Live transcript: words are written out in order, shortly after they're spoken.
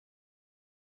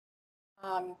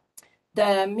Um,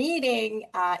 the meeting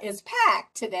is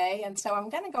packed today, and so I'm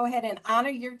going to go ahead and honor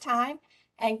your time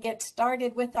and get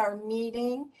started with our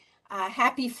meeting.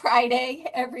 Happy Friday,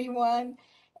 everyone,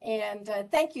 and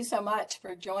thank you so much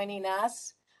for joining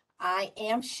us. I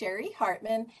am Sherry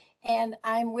Hartman, and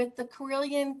I'm with the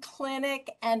Carilion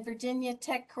Clinic and Virginia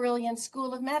Tech Carilion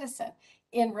School of Medicine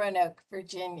in Roanoke,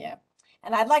 Virginia.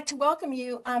 And I'd like to welcome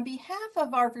you on behalf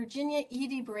of our Virginia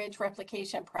ED Bridge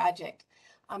Replication Project.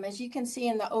 As you can see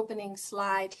in the opening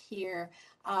slide here,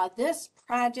 this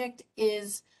project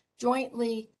is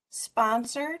jointly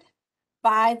sponsored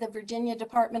by the Virginia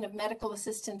Department of Medical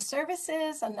Assistance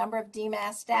Services. A number of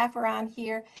DMAS staff are on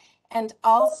here, and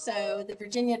also the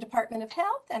Virginia Department of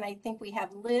Health. And I think we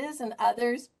have Liz and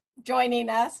others joining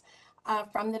us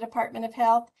from the Department of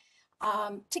Health,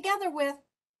 together with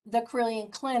the Carilion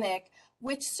Clinic,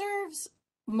 which serves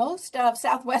most of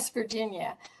Southwest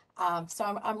Virginia.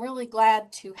 So I'm really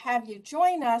glad to have you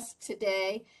join us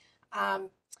today.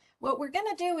 What we're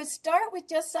going to do is start with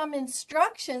just some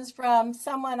instructions from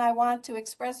someone I want to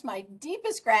express my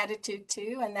deepest gratitude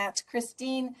to, and that's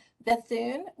Christine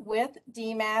Bethune with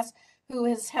DMAS, who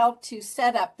has helped to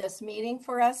set up this meeting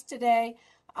for us today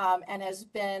and has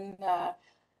been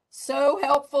so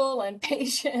helpful and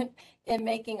patient in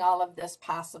making all of this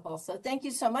possible. So thank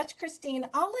you so much, Christine.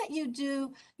 I'll let you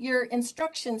do your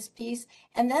instructions piece,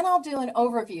 and then I'll do an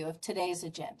overview of today's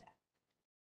agenda.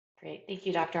 Great. Thank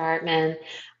you, Dr. Hartman.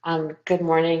 Good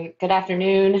morning, good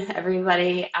afternoon,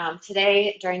 everybody.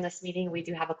 Today, during this meeting, we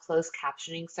do have a closed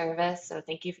captioning service. So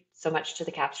thank you so much to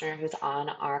the captioner who's on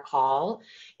our call.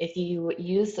 If you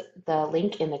use the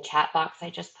link in the chat box I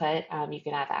just put, you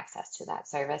can have access to that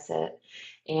service.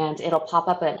 And it'll pop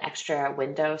up an extra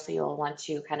window. So you'll want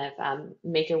to kind of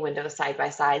make your windows side by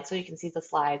side so you can see the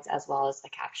slides as well as the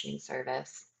captioning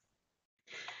service.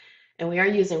 And we are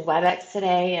using WebEx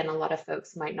today, and a lot of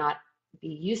folks might not be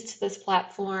used to this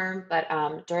platform, but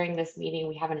during this meeting,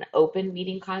 we have an open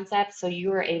meeting concept. So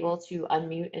you are able to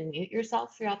unmute and mute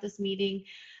yourself throughout this meeting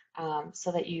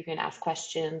so that you can ask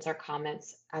questions or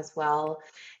comments as well.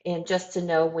 And just to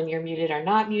know when you're muted or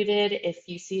not muted, if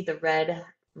you see the red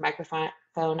microphone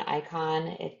icon,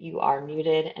 if you are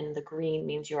muted, and the green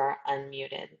means you are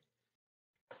unmuted.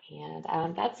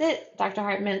 And that's it, Dr.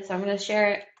 Hartman. So I'm going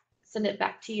to send it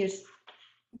back to you.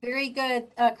 Very good.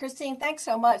 Christine, thanks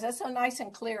so much. That's so nice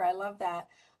and clear. I love that.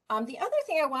 The other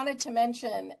thing I wanted to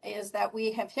mention is that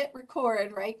we have hit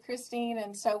record, right, Christine?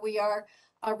 And so we are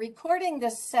recording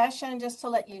this session, just to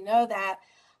let you know that.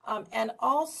 And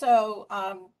also,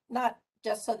 not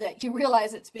just so that you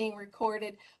realize it's being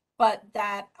recorded, but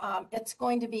that it's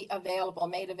going to be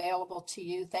made available to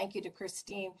you. Thank you to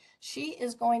Christine. She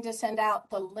is going to send out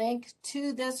the link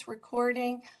to this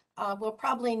recording. We'll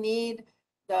probably need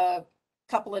the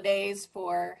couple of days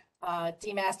for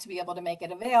DMAS to be able to make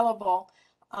it available,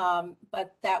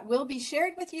 but that will be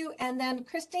shared with you. And then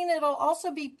Christine, it'll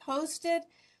also be posted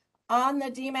on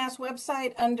the DMAS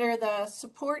website under the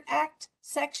Support Act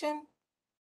section.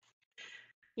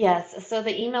 Yes, so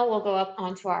the email will go up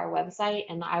onto our website,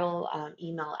 and I will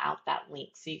email out that link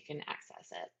so you can access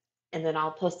it. And then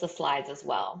I'll post the slides as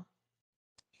well.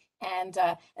 And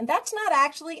that's not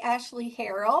actually Ashley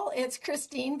Harrell, it's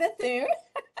Christine Bethune.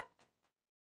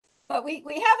 But we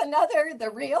have the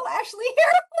real Ashley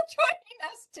Harrell joining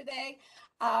us today.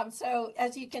 So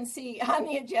as you can see on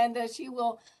the agenda, she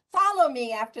will follow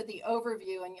me after the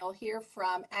overview, and you'll hear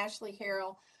from Ashley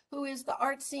Harrell, who is the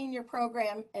Art Senior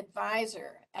Program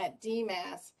Advisor at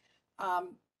DMAS.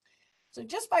 So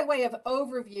just by way of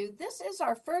overview, this is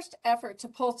our first effort to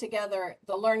pull together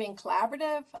the learning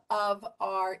collaborative of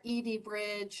our ED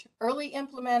Bridge early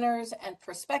implementers and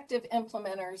prospective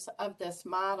implementers of this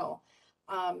model.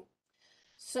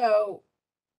 So,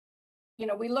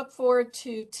 we look forward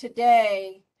to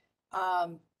today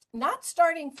not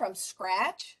starting from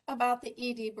scratch about the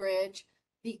ED Bridge,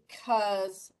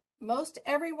 because most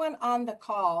everyone on the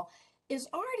call is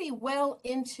already well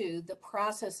into the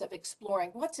process of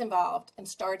exploring what's involved in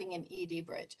starting an ED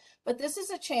Bridge. But this is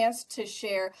a chance to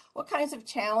share what kinds of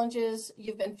challenges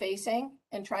you've been facing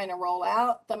in trying to roll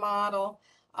out the model.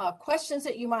 Questions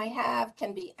that you might have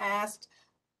can be asked.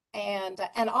 And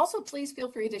also, please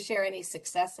feel free to share any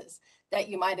successes that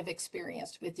you might have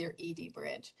experienced with your ED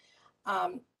Bridge.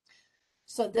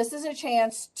 So this is a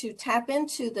chance to tap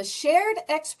into the shared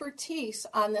expertise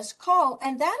on this call,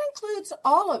 and that includes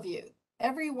all of you.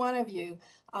 Every one of you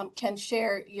can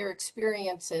share your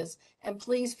experiences, and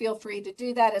please feel free to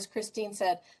do that. As Christine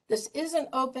said, this is an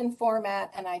open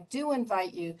format, and I do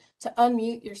invite you to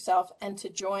unmute yourself and to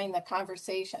join the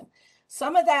conversation.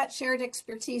 Some of that shared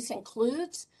expertise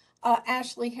includes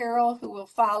Ashley Harrell, who will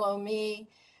follow me,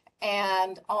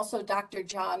 and also Dr.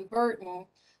 John Burton,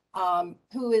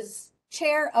 who is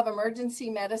chair of emergency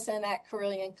medicine at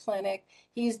Carilion Clinic.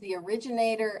 He's the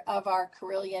originator of our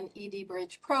Carilion ED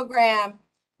Bridge program,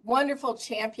 wonderful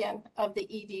champion of the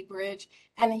ED Bridge,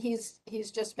 and he's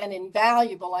just been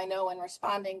invaluable, I know, in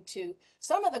responding to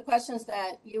some of the questions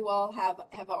that you all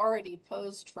have already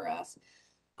posed for us.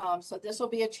 So this will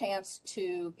be a chance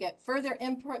to get further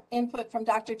input from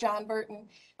Dr. John Burton.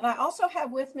 And I also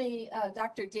have with me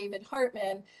Dr. David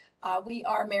Hartman. We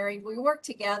are married. We work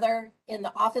together in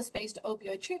the office-based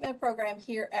opioid treatment program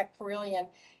here at Carilion.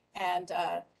 And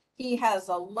he has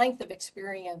a length of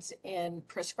experience in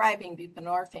prescribing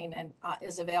buprenorphine and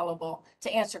is available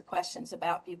to answer questions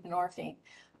about buprenorphine.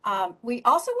 We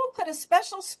also will put a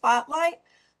special spotlight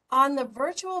on the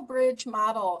virtual bridge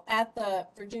model at the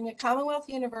Virginia Commonwealth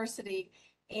University,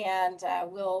 and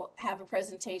we'll have a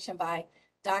presentation by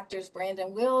Doctors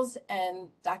Brandon Wills and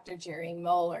Dr. Jerry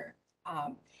Moeller.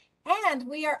 And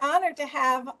we are honored to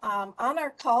have on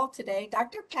our call today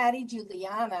Dr. Patty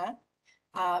Juliana.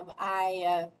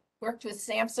 I worked with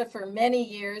SAMHSA for many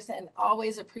years and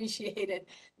always appreciated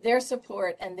their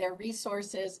support and their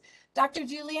resources. Dr.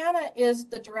 Juliana is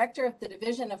the director of the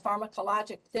Division of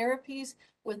Pharmacologic Therapies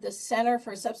with the Center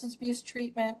for Substance Abuse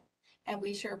Treatment, and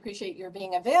we sure appreciate your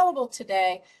being available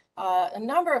today. A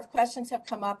number of questions have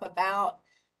come up about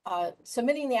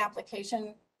submitting the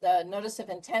application, the notice of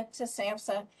intent to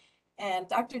SAMHSA, and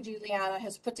Dr. Juliana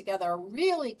has put together a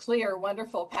really clear,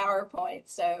 wonderful PowerPoint.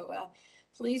 So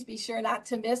please be sure not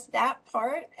to miss that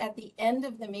part at the end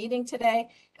of the meeting today,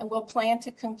 and we'll plan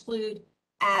to conclude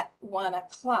at 1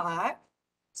 o'clock.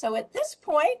 So at this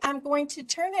point, I'm going to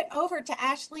turn it over to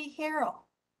Ashley Harrell.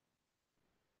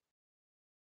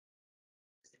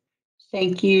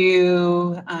 Thank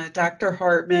you, Dr.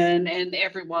 Hartman and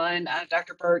everyone,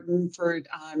 Dr. Burton, for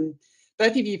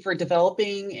both of you for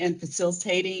developing and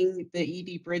facilitating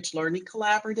the ED Bridge Learning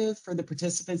Collaborative for the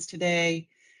participants today,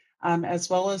 as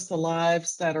well as the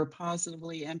lives that are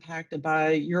positively impacted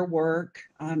by your work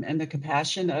and the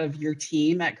compassion of your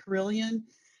team at Carilion.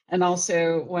 And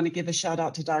also want to give a shout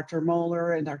out to Dr.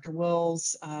 Moeller and Dr.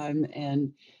 Wills,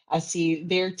 and I see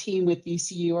their team with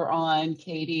VCU are on,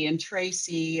 Katie and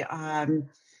Tracy,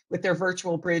 with their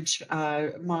virtual bridge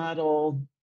model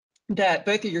that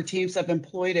both of your teams have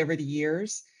employed over the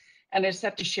years. And I just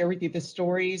have to share with you the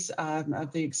stories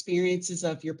of the experiences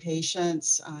of your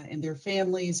patients and their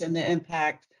families, and the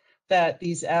impact that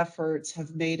these efforts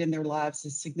have made in their lives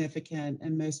is significant,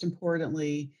 and most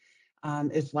importantly,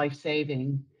 is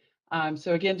life-saving.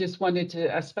 So again, just wanted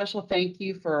to a special thank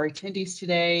you for our attendees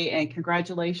today, and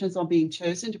congratulations on being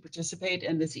chosen to participate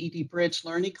in this ED Bridge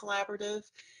Learning Collaborative.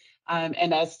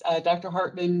 And as Dr.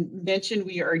 Hartman mentioned,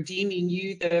 we are deeming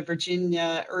you the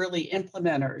Virginia Early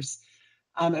Implementers.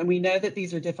 And we know that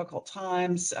these are difficult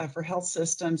times for health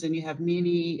systems, and you have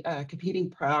many competing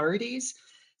priorities.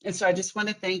 And so I just want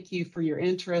to thank you for your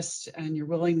interest and your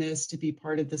willingness to be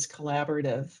part of this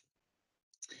collaborative.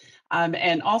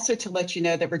 And also to let you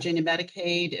know that Virginia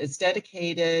Medicaid is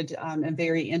dedicated and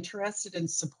very interested in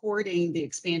supporting the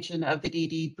expansion of the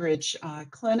ED Bridge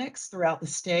clinics throughout the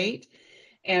state.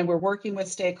 And we're working with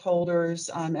stakeholders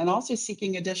and also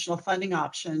seeking additional funding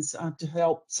options to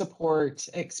help support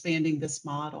expanding this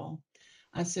model.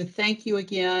 So thank you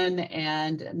again.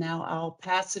 And now I'll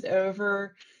pass it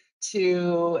over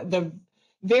to the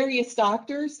various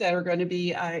doctors that are going to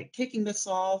be kicking this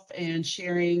off and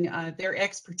sharing their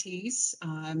expertise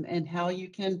and how you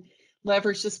can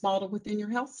leverage this model within your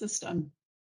health system.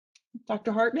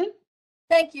 Dr. Hartman?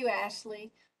 Thank you,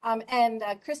 Ashley. And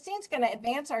Christine's going to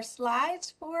advance our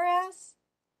slides for us.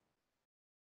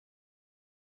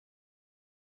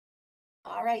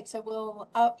 All right, so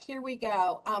here we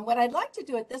go. What I'd like to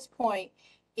do at this point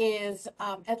is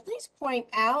at least point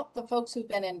out the folks who've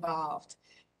been involved.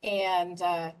 And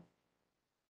I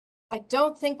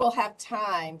don't think we'll have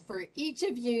time for each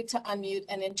of you to unmute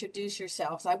and introduce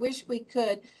yourselves. I wish we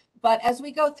could, but as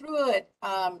we go through it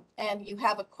and you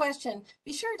have a question,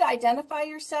 be sure to identify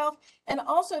yourself. And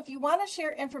also, if you want to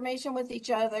share information with each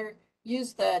other,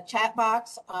 use the chat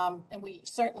box, and we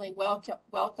certainly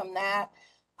welcome that.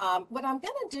 What I'm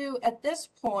going to do at this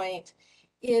point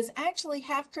is actually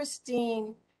have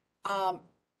Christine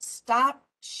stop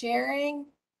sharing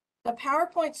the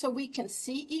PowerPoint so we can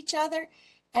see each other.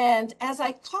 And as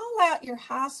I call out your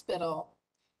hospital,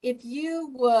 if you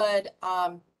would,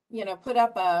 put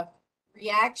up a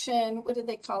reaction, what do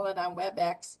they call it on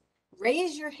WebEx?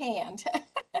 Raise your hand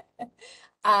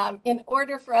in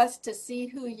order for us to see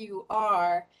who you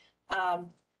are.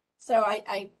 So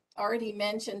I already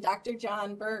mentioned Dr.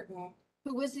 John Burton,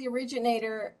 who was the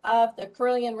originator of the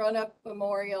Curlian-Roanoke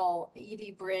Memorial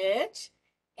ED Bridge.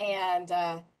 And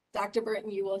Dr.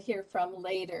 Burton, you will hear from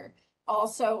later.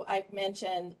 Also, I've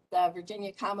mentioned the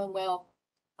Virginia Commonwealth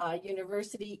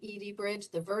University ED Bridge,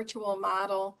 the virtual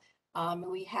model.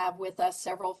 We have with us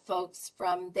several folks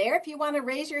from there. If you want to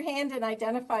raise your hand and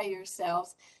identify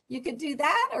yourselves, you could do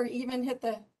that or even hit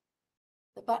the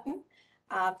button.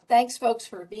 Thanks, folks,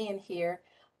 for being here.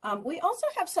 We also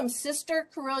have some sister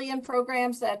Carilion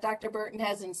programs that Dr. Burton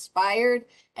has inspired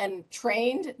and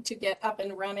trained to get up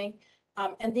and running.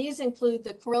 And these include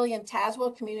the Carilion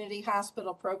Tazewell Community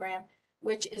Hospital program,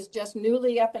 which is just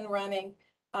newly up and running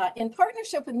in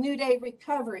partnership with New Day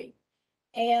Recovery.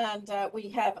 And we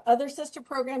have other sister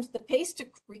programs, the Pace to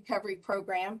Recovery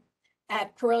program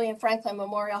at Carilion Franklin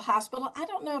Memorial Hospital. I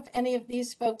don't know if any of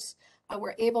these folks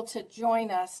were able to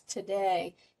join us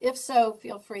today. If so,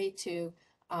 feel free to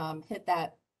hit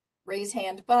that raise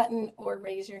hand button or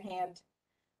raise your hand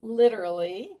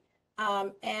literally.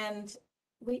 And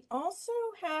we also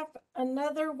have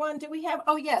another one. Do we have,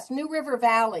 oh yes, New River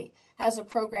Valley has a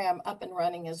program up and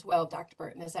running as well, Dr.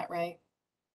 Burton, is that right?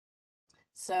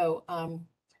 So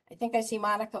I think I see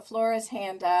Monica Flores'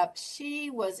 hand up. She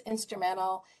was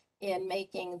instrumental in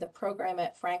making the program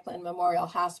at Franklin Memorial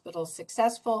Hospital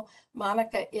successful.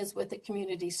 Monica is with the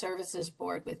Community Services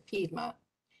Board with Piedmont,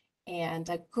 and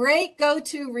a great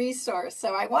go-to resource.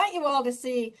 So I want you all to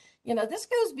see, this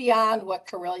goes beyond what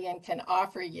Carilion can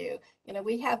offer you.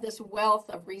 We have this wealth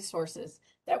of resources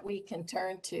that we can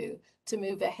turn to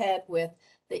move ahead with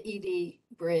the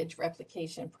ED Bridge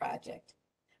Replication Project.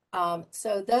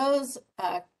 So those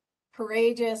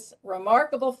courageous,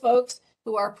 remarkable folks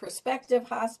who are prospective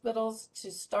hospitals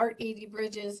to start ED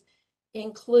bridges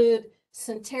include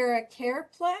Centera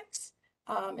Careplex.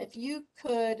 If you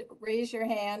could raise your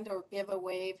hand or give a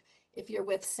wave if you're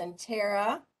with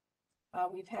Centera.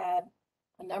 We've had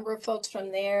a number of folks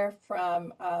from there,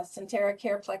 from Centera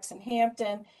Careplex in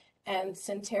Hampton and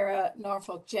Centera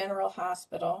Norfolk General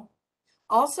Hospital.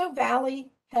 Also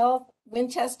Valley Health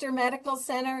Winchester Medical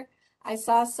Center. I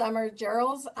saw Summer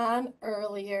Gerald's on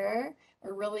earlier.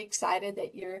 We're really excited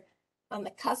that you're on the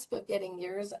cusp of getting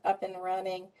yours up and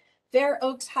running. Fair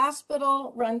Oaks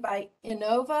Hospital, run by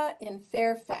Innova in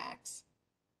Fairfax,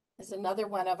 is another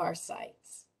one of our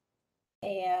sites.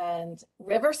 And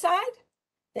Riverside,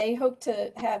 they hope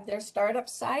to have their startup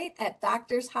site at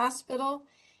Doctors Hospital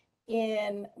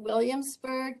in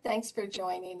Williamsburg. Thanks for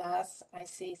joining us. I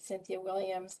see Cynthia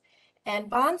Williams. And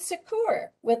Bon Secours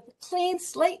with Clean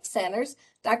Slate Centers.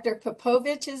 Dr.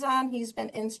 Popovich is on. He's been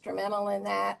instrumental in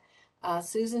that.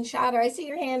 Susan Schotter, I see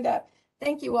your hand up.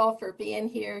 Thank you all for being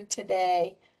here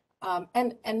today.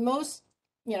 And mostly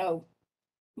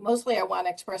I want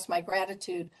to express my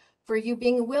gratitude for you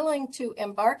being willing to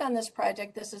embark on this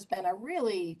project. This has been a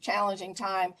really challenging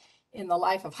time in the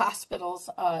life of hospitals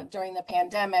during the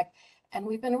pandemic. And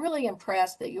we've been really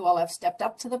impressed that you all have stepped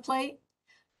up to the plate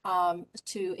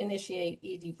to initiate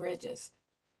ED bridges.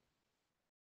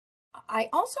 I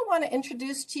also want to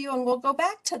introduce to you, and we'll go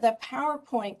back to the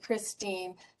PowerPoint,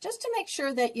 Christine, just to make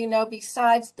sure that you know,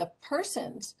 besides the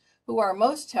persons who are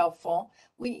most helpful,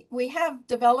 we have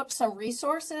developed some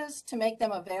resources to make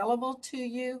them available to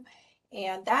you,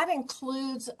 and that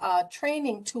includes a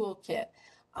training toolkit.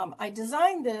 I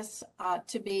designed this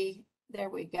to be, there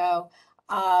we go.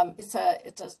 It's a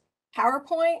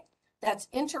PowerPoint that's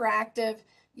interactive.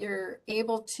 You're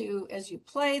able to, as you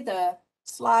play the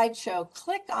slideshow,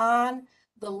 click on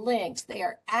the links. They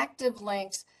are active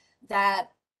links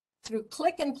that through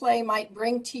click and play might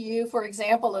bring to you, for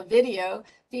example, a video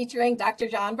featuring Dr.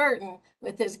 John Burton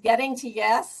with his Getting to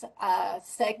Yes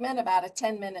segment, about a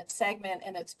 10-minute segment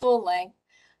in its full length,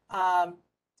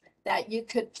 that you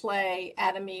could play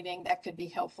at a meeting that could be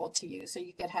helpful to you. So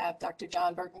you could have Dr.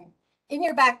 John Burton in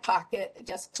your back pocket,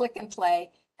 just click and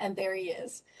play, and there he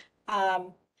is.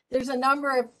 There's a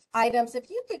number of items. If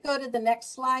you could go to the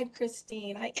next slide,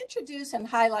 Christine, I introduce and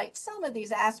highlight some of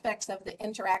these aspects of the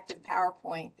interactive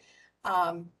PowerPoint.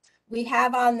 We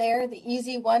have on there the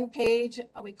easy one page,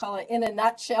 we call it in a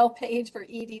nutshell page for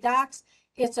ED docs.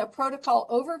 It's a protocol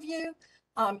overview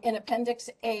in Appendix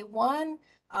A1,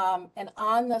 and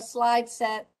on the slide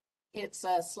set, it's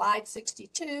slide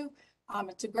 62.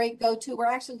 It's a great go-to. We're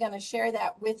actually going to share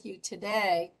that with you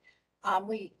today.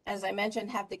 We, as I mentioned,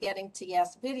 have the Getting to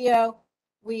Yes video.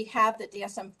 We have the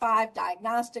DSM-5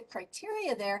 diagnostic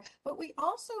criteria there, but we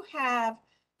also have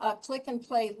a click and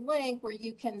play link where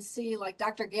you can see, like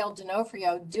Dr. Gail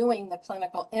D'Onofrio doing the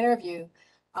clinical interview,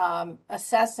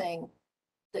 assessing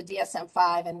the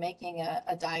DSM-5 and making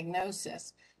a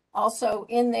diagnosis. Also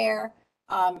in there,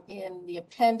 In the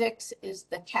appendix is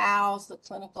the COWS, the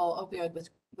Clinical Opioid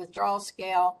Withdrawal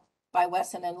Scale by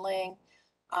Wesson and Ling.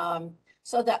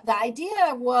 So the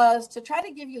idea was to try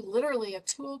to give you literally a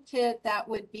toolkit that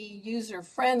would be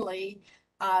user-friendly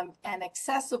and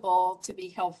accessible to be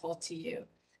helpful to you.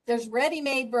 There's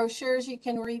ready-made brochures you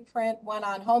can reprint, one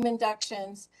on home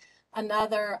inductions,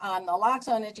 another on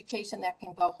naloxone education that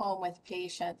can go home with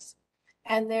patients.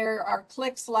 And there are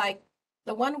clicks like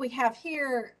the one we have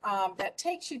here that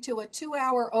takes you to a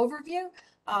 2-hour overview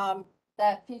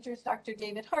that features Dr.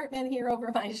 David Hartman here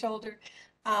over my shoulder.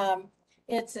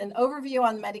 It's an overview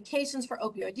on medications for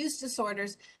opioid use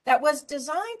disorders that was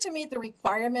designed to meet the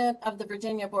requirement of the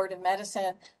Virginia Board of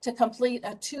Medicine to complete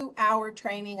a 2-hour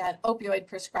training on opioid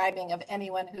prescribing of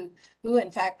anyone who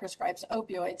in fact prescribes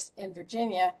opioids in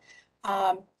Virginia.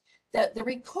 The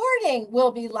recording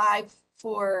will be live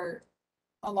for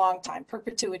a long time,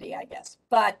 perpetuity, I guess,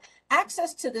 but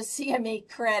access to the CME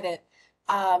credit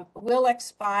will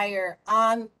expire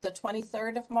on the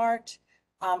 23rd of March.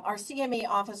 Our CME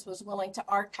office was willing to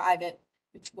archive it,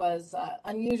 which was an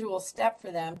unusual step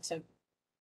for them to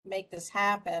make this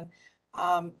happen.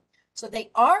 So they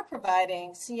are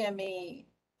providing CME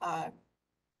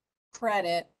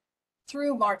credit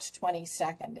through March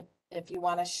 22nd. If you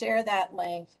want to share that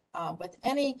link with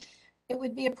any, it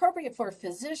would be appropriate for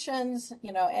physicians,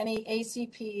 any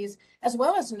ACPs, as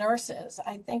well as nurses.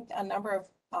 I think a number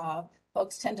of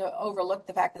folks tend to overlook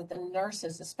the fact that the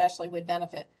nurses especially would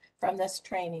benefit from this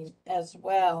training as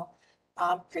well.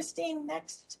 Christine,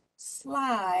 next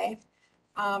slide.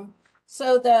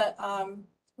 So the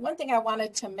one thing I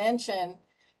wanted to mention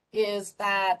is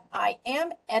that I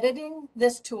am editing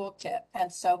this toolkit.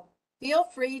 And so feel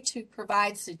free to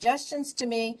provide suggestions to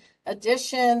me,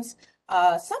 additions.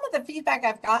 Some of the feedback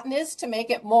I've gotten is to make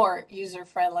it more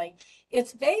user-friendly.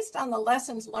 It's based on the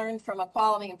lessons learned from a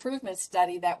quality improvement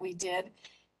study that we did.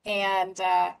 And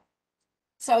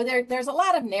so there's a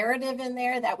lot of narrative in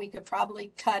there that we could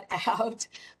probably cut out.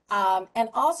 And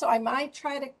also I might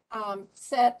try to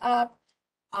set up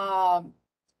a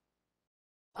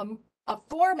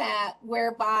format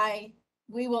whereby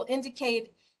we will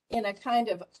indicate in a kind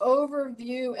of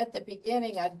overview at the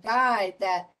beginning, a guide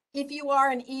that if you are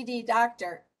an ED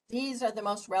doctor, these are the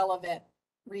most relevant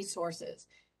resources.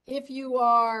 If you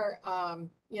are, an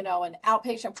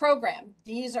outpatient program,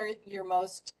 these are your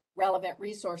most relevant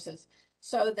resources,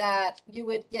 so that you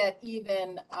would get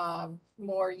even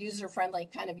more user-friendly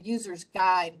kind of user's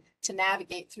guide to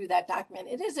navigate through that document.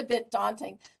 It is a bit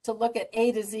daunting to look at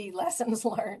A to Z lessons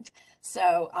learned.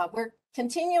 So we're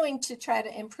continuing to try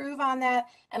to improve on that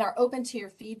and are open to your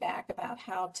feedback about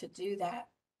how to do that.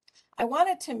 I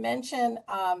wanted to mention,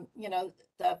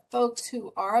 the folks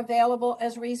who are available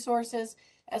as resources.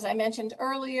 As I mentioned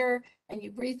earlier, and you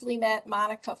briefly met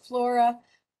Monica Flora,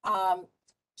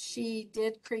 she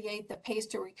did create the Pace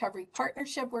to Recovery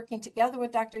Partnership, working together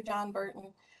with Dr. John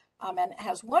Burton, and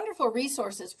has wonderful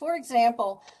resources. For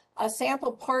example, a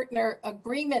sample partner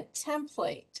agreement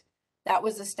template that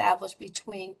was established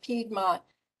between Piedmont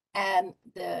and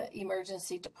the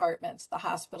emergency departments, the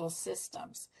hospital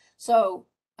systems. So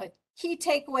a key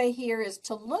takeaway here is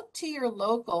to look to your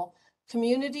local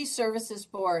community services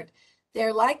board.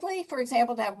 They're likely, for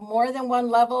example, to have more than one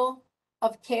level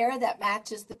of care that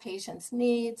matches the patient's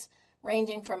needs,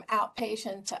 ranging from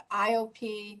outpatient to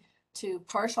IOP to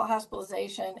partial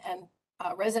hospitalization and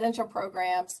residential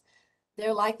programs.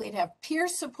 They're likely to have peer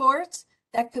supports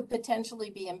that could potentially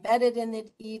be embedded in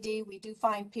the ED. We do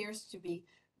find peers to be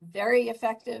very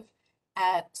effective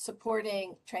at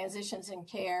supporting transitions in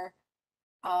care.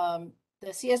 The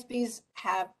CSBs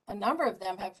have, a number of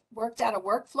them have worked out a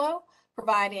workflow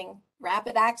providing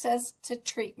rapid access to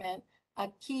treatment, a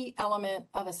key element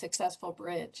of a successful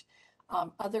bridge.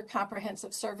 Other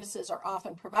comprehensive services are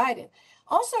often provided.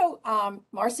 Also,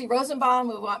 Marcy Rosenbaum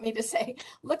would want me to say,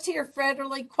 look to your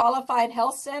federally qualified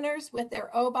health centers with their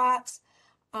OBOTs.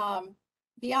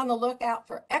 Be on the lookout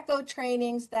for ECHO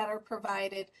trainings that are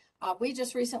provided. We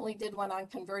just recently did one on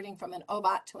converting from an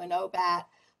OBOT to an OBAT.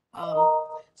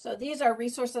 So these are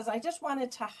resources I just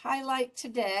wanted to highlight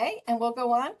today, and we'll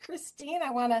go on. Christine,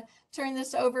 I want to turn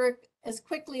this over as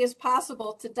quickly as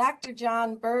possible to Dr.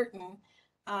 John Burton.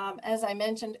 As I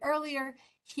mentioned earlier,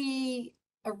 he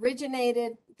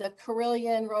originated the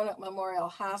Carilion Roanoke Memorial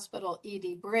Hospital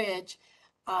ED Bridge,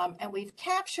 and we've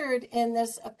captured in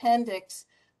this appendix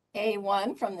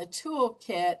A1 from the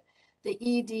toolkit the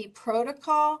ED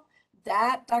protocol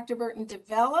that Dr. Burton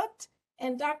developed.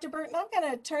 And Dr. Burton, I'm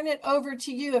going to turn it over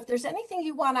to you if there's anything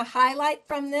you want to highlight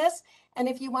from this, and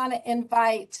if you want to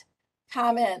invite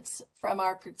comments from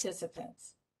our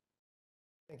participants.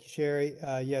 Thank you, Sherry.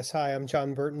 Yes, hi, I'm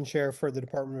John Burton, Chair for the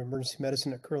Department of Emergency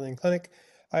Medicine at Curlian Clinic.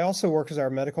 I also work as our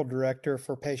Medical Director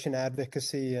for Patient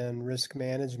Advocacy and Risk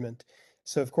Management.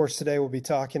 So, of course, today we'll be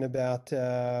talking about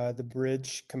the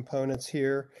bridge components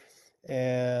here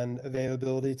and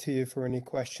availability to you for any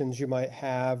questions you might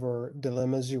have or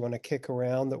dilemmas you want to kick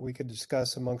around that we could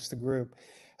discuss amongst the group.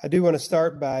 I do want to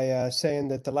start by saying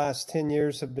that the last 10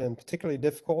 years have been particularly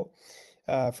difficult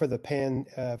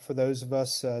for those of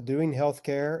us doing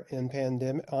healthcare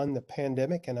on the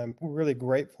pandemic, and I'm really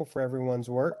grateful for everyone's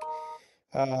work,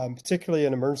 particularly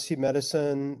in emergency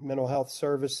medicine, mental health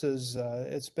services.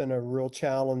 It's been a real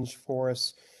challenge for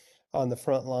us on the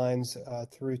front lines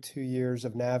through 2 years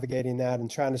of navigating that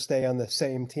and trying to stay on the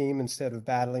same team instead of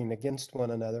battling against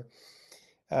one another.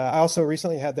 I also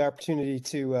recently had the opportunity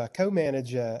to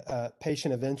co-manage a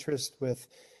patient of interest with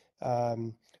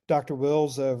um, Dr.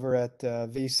 Wills over at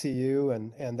VCU,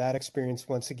 and that experience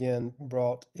once again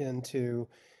brought into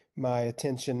my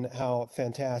attention how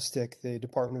fantastic the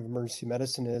Department of Emergency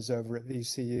Medicine is over at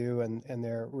VCU, and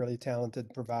they're really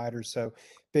talented providers. So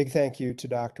big thank you to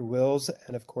Dr. Wills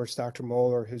and of course Dr.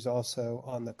 Moeller, who's also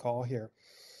on the call here.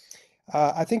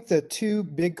 I think the two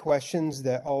big questions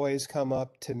that always come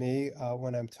up to me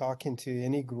when I'm talking to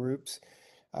any groups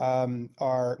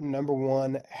are number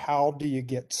one, how do you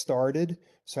get started?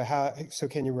 So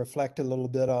can you reflect a little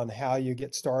bit on how you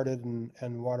get started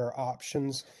and what are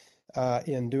options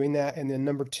in doing that? And then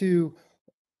number two,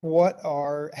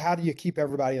 how do you keep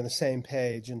everybody on the same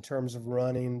page in terms of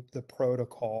running the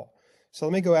protocol? So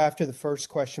let me go after the first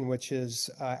question, which is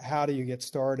how do you get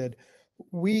started?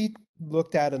 We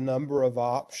looked at a number of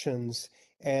options,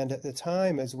 and at the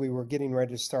time, as we were getting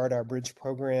ready to start our bridge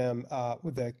program,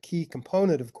 the key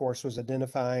component, of course, was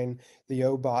identifying the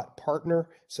OBOT partner.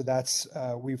 So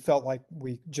we felt like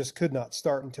we just could not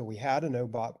start until we had an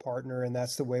OBOT partner, and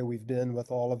that's the way we've been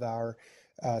with all of our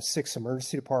 6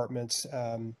 emergency departments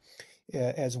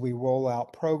as we roll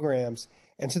out programs.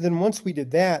 And so then once we did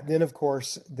that, then of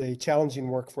course the challenging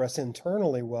work for us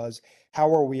internally was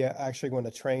how are we actually going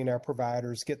to train our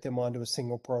providers, get them onto a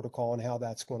single protocol, and how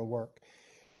that's going to work.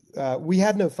 We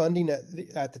had no funding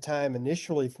at the time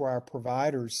initially for our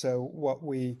providers. So what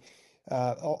we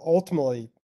ultimately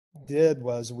did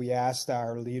was we asked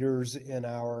our leaders in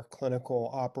our clinical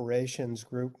operations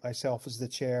group, myself as the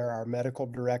chair, our medical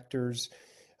directors,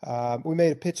 we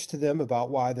made a pitch to them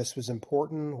about why this was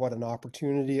important, what an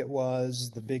opportunity it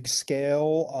was, the big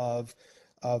scale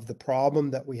of the problem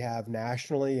that we have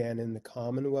nationally and in the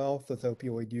Commonwealth with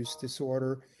opioid use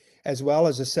disorder, as well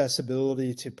as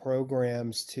accessibility to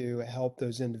programs to help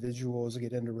those individuals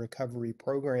get into recovery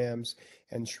programs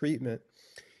and treatment.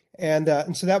 And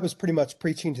so that was pretty much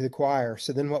preaching to the choir.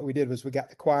 So then what we did was we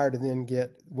got the choir to then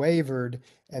get wavered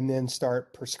and then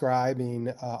start prescribing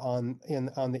on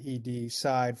the ED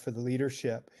side for the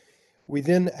leadership. We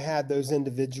then had those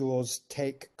individuals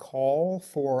take call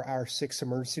for our 6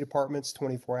 emergency departments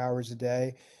 24 hours a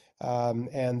day.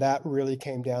 And that really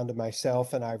came down to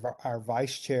myself and our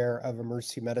vice chair of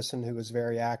emergency medicine, who was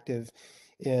very active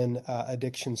in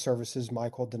addiction services,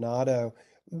 Michael Donato,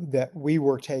 that we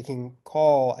were taking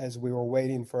call as we were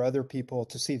waiting for other people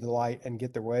to see the light and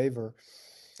get their waiver.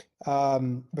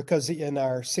 Because in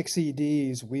our 6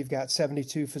 EDs, we've got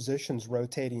 72 physicians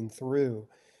rotating through.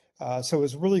 So it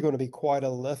was really going to be quite a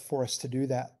lift for us to do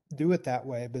it that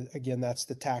way. But again, that's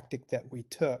the tactic that we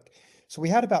took. So we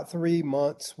had about 3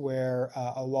 months where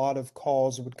a lot of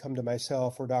calls would come to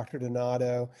myself or Dr.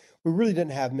 Donato. We really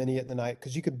didn't have many at the night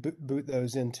because you could boot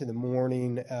those into the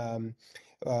morning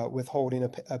with holding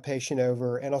a patient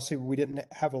over. And also, we didn't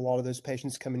have a lot of those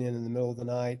patients coming in the middle of the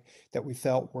night that we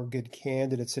felt were good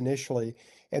candidates initially.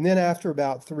 And then after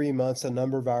about 3 months, a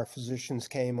number of our physicians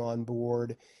came on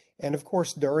board. And of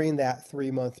course, during that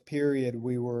 3-month period,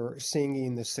 we were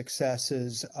seeing the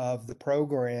successes of the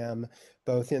program,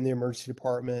 both in the emergency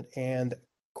department and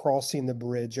crossing the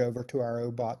bridge over to our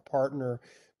OBOT partner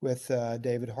with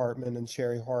David Hartman and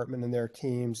Sherry Hartman and their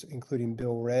teams, including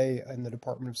Bill Ray in the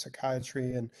Department of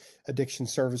Psychiatry and Addiction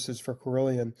Services for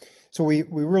Carilion. So we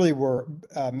really were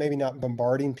maybe not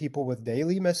bombarding people with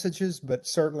daily messages, but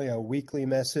certainly a weekly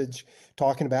message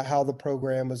talking about how the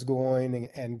program was going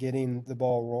and getting the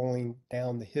ball rolling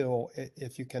down the hill,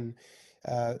 if you can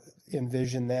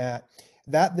envision that.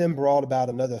 That then brought about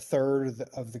another third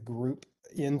of the group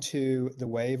into the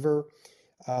waiver.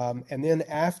 And then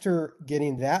after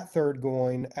getting that third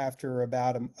going, after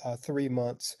about 3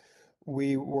 months,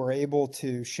 we were able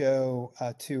to show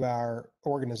to our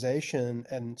organization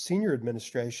and senior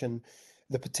administration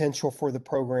the potential for the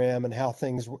program and how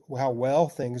well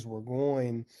things were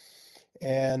going.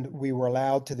 And we were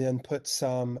allowed to then put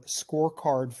some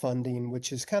scorecard funding,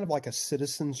 which is kind of like a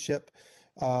citizenship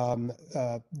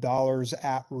dollars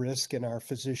at risk in our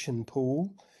physician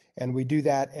pool. And we do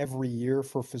that every year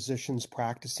for physicians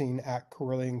practicing at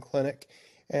Carilion Clinic.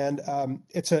 And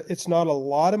it's not a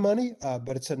lot of money,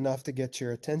 but it's enough to get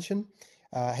your attention.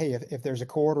 Hey, if there's a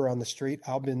quarter on the street,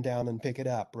 I'll bend down and pick it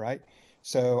up, right?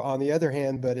 So on the other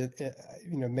hand, but it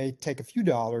may take a few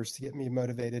dollars to get me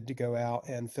motivated to go out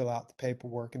and fill out the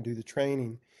paperwork and do the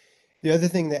training. The other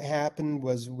thing that happened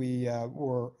was we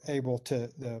were able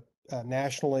to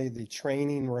nationally the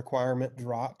training requirement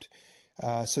dropped.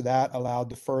 So that allowed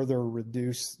to further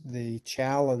reduce the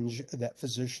challenge that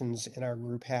physicians in our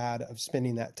group had of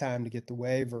spending that time to get the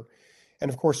waiver. And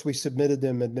of course, we submitted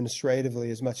them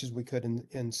administratively as much as we could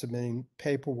in submitting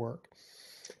paperwork.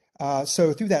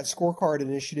 So through that scorecard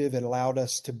initiative, it allowed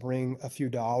us to bring a few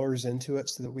dollars into it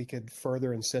so that we could further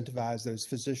incentivize those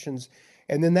physicians.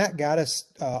 And then that got us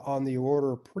on the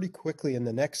order pretty quickly in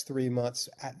the next 3 months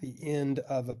at the end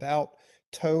of about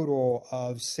total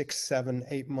of 6, 7,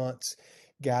 8 months,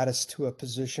 got us to a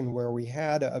position where we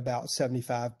had about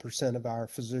 75% of our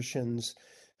physicians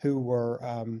who were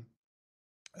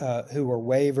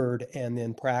waivered and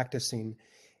then practicing.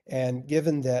 And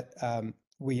given that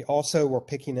we also were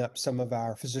picking up some of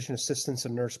our physician assistants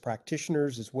and nurse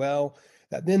practitioners as well,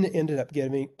 that then ended up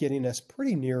getting us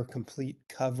pretty near complete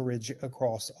coverage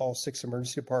across all 6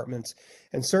 emergency departments,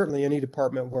 and certainly any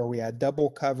department where we had double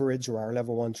coverage, or our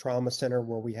level 1 trauma center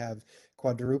where we have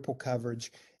quadruple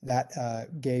coverage, that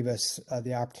gave us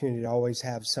the opportunity to always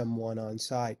have someone on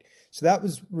site. So that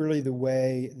was really the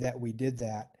way that we did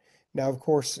that. Now, of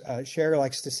course, Sherry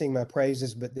likes to sing my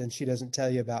praises, but then she doesn't tell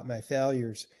you about my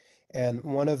failures. And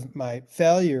one of my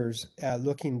failures,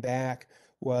 looking back,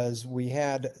 was we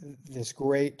had this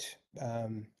great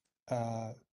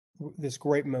uh,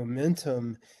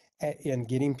 momentum in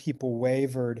getting people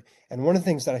waivered. And one of the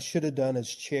things that I should have done as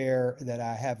chair that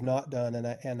I have not done,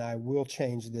 and I will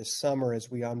change this summer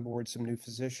as we onboard some new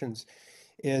physicians,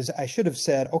 is I should have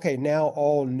said, okay, now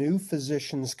all new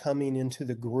physicians coming into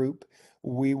the group,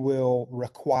 we will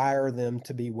require them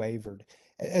to be waivered.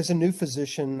 As a new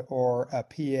physician or a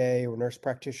PA or nurse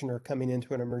practitioner coming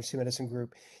into an emergency medicine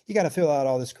group, you got to fill out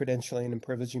all this credentialing and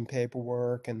privileging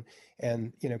paperwork and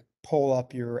pull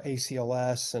up your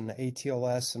ACLS and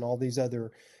ATLS and all these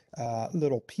other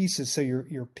little pieces. So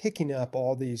you're picking up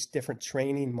all these different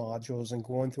training modules and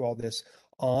going through all this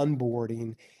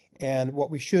onboarding. And what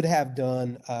we should have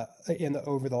done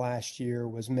over the last year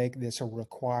was make this a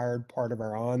required part of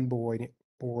our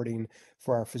onboarding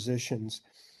for our physicians.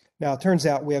 Now, it turns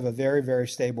out we have a very, very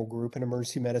stable group in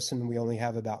emergency medicine. We only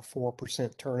have about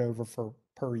 4% turnover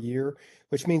per year,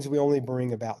 which means we only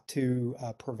bring about 2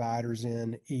 providers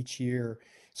in each year.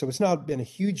 So it's not been a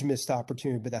huge missed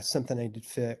opportunity, but that's something I need to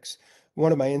fix.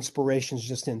 One of my inspirations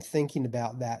just in thinking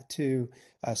about that too,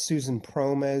 Susan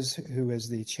Promes, who is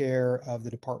the chair of the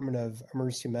Department of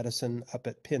Emergency Medicine up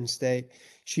at Penn State,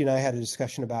 she and I had a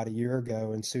discussion about a year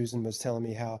ago, and Susan was telling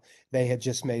me how they had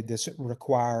just made this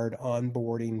required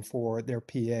onboarding for their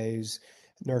PAs,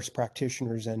 nurse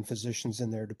practitioners, and physicians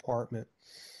in their department.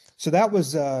 So that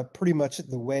was pretty much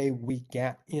the way we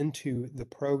got into the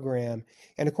program.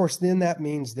 And of course, then that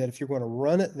means that if you're going to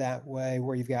run it that way,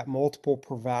 where you've got multiple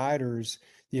providers,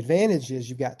 the advantage is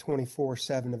you've got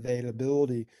 24/7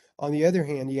 availability. On the other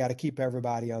hand, you got to keep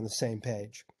everybody on the same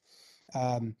page.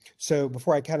 So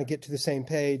before I kind of get to the same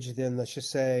page, then let's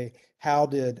just say, how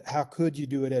could you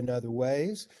do it in other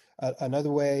ways?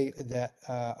 Another way that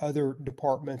other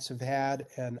departments have had,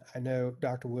 and I know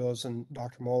Dr. Wills and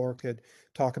Dr. Moeller could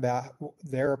talk about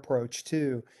their approach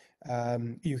too.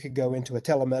 You could go into a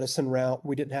telemedicine route.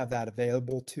 We didn't have that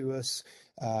available to us.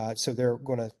 So they're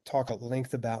going to talk at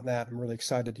length about that. I'm really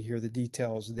excited to hear the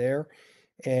details there.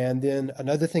 And then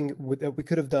another thing that we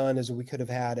could have done is we could have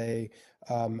had a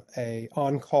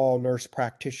on-call nurse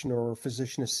practitioner or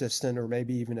physician assistant, or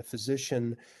maybe even a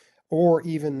physician, or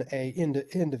even a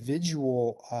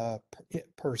individual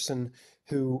person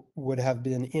who would have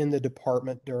been in the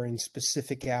department during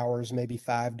specific hours, maybe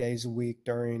 5 days a week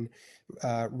during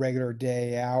regular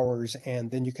day hours.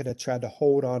 And then you could have tried to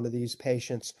hold on to these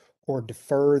patients or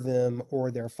defer them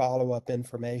or their follow-up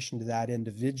information to that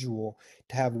individual,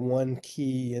 to have one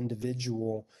key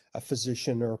individual, a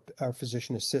physician or a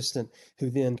physician assistant,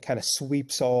 who then kind of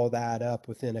sweeps all that up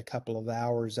within a couple of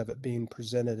hours of it being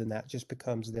presented, and that just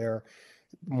becomes their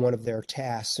one of their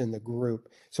tasks in the group.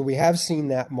 So we have seen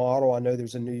that model. I know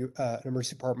there's an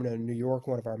emergency department in New York,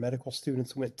 one of our medical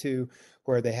students went to,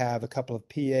 where they have a couple of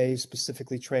PAs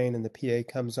specifically trained, and the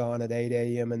PA comes on at 8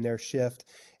 a.m. in their shift,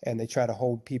 and they try to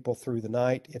hold people through the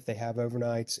night if they have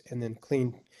overnights, and then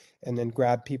and then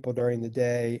grab people during the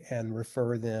day and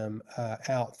refer them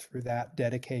out through that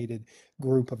dedicated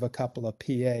group of a couple of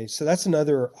PAs. So that's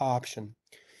another option.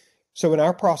 So in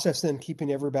our process, then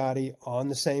keeping everybody on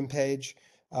the same page,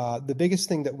 the biggest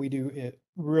thing that we do it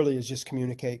really is just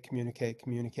communicate, communicate,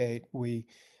 communicate.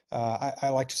 I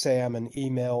like to say I'm an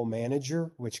email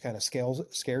manager, which kind of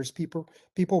scares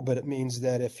people, but it means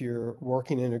that if you're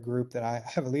working in a group that I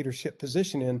have a leadership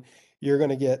position in, you're going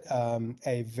to get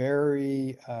a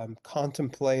very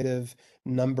contemplative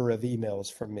number of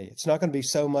emails from me. It's not going to be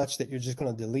so much that you're just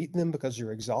going to delete them because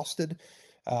you're exhausted.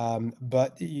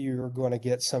 But you're going to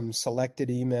get some selected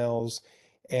emails.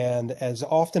 And as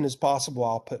often as possible,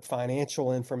 I'll put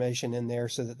financial information in there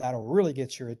so that that'll really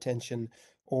get your attention,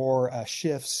 or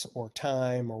shifts or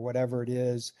time or whatever it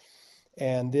is.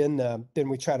 And then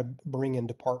we try to bring in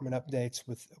department updates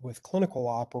with clinical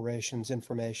operations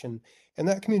information. And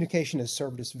that communication has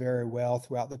served us very well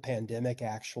throughout the pandemic,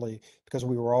 actually, because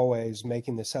we were always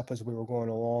making this up as we were going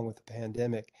along with the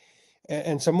pandemic.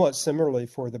 And somewhat similarly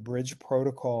for the bridge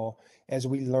protocol, as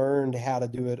we learned how to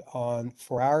do it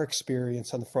for our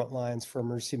experience on the front lines for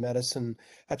emergency medicine,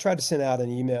 I tried to send out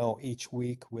an email each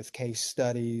week with case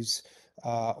studies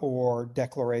or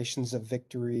declarations of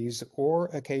victories, or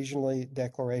occasionally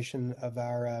declaration of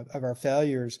our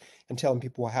failures, and telling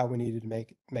people how we needed to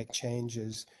make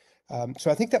changes.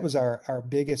 So I think that was our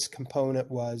biggest component.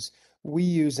 Was we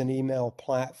use an email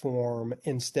platform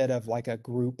instead of like a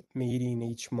group meeting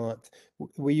each month.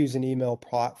 We use an email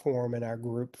platform in our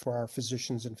group for our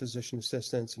physicians and physician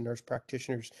assistants and nurse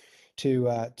practitioners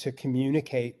to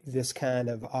communicate this kind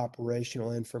of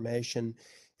operational information.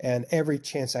 And every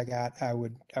chance I got, I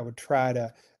would try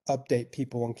to update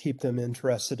people and keep them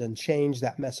interested, and change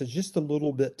that message just a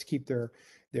little bit to keep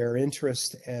their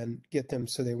interest and get them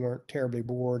so they weren't terribly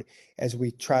bored as we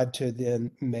tried to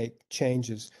then make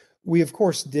changes. We, of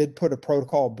course, did put a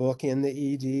protocol book in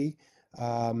the ED,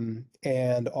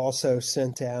 and also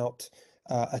sent out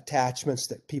attachments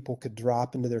that people could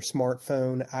drop into their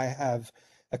smartphone. I have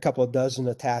a couple of dozen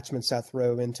attachments I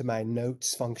throw into my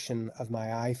notes function of my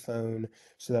iPhone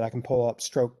so that I can pull up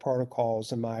stroke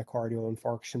protocols and myocardial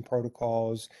infarction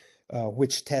protocols,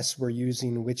 which tests we're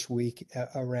using which week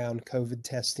around COVID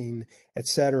testing, et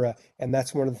cetera. And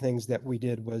that's one of the things that we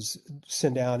did, was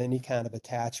send out any kind of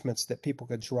attachments that people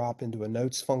could drop into a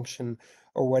notes function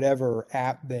or whatever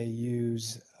app they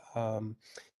use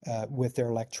with their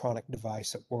electronic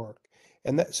device at work.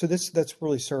 And that's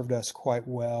really served us quite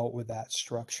well with that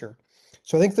structure.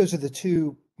 So I think those are the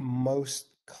two most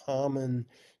common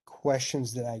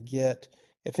questions that I get.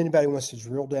 If anybody wants to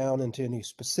drill down into any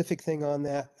specific thing on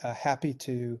that, happy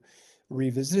to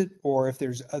revisit it. Or if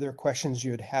there's other questions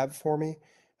you'd have for me,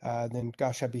 then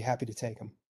gosh, I'd be happy to take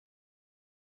them.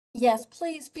 Yes,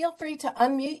 please feel free to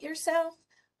unmute yourself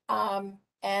and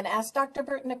ask Dr.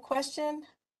 Burton a question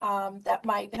that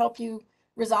might help you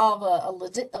resolve a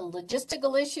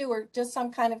logistical issue or just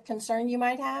some kind of concern you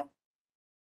might have.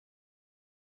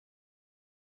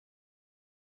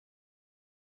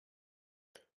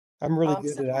 I'm really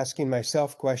good at asking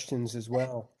myself questions as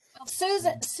well.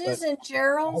 Susan I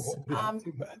Gerald's, won't do that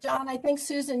too much. John, I think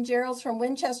Susan Gerald's from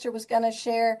Winchester was going to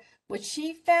share what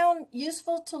she found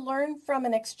useful to learn from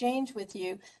an exchange with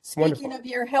you. Speaking Wonderful. of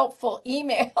your helpful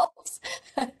emails,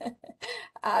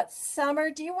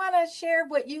 Summer, do you want to share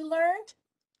what you learned?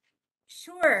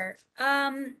 Sure.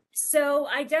 So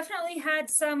I definitely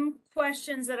had some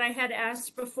questions that I had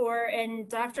asked before, and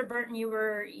Dr. Burton,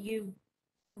 you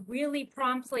really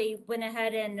promptly went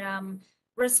ahead and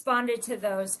responded to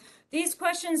those. These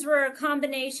questions were a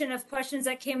combination of questions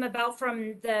that came about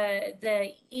from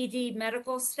the ED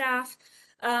medical staff,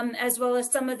 as well as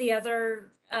some of the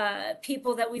other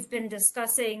people that we've been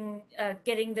discussing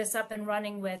getting this up and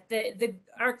running with,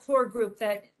 our core group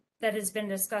that has been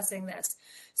discussing this.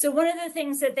 So one of the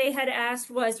things that they had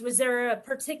asked was there a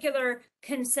particular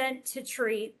consent to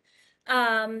treat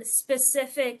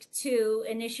specific to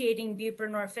initiating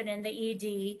buprenorphine in the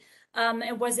ED?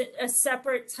 And was it a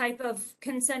separate type of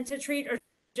consent to treat, or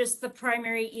just the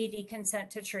primary ED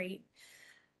consent to treat?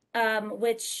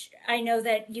 Which I know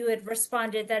that you had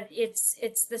responded that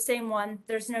it's the same one.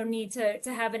 There's no need to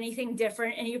have anything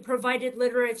different. And you provided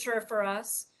literature for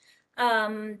us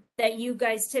that you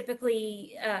guys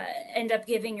typically end up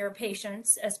giving your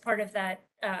patients as part of that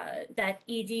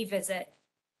ED visit.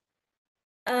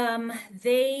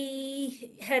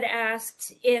 They had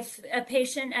asked if a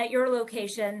patient at your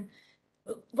location,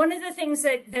 one of the things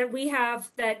that we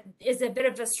have that is a bit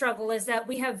of a struggle is that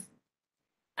we have,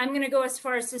 I'm going to go as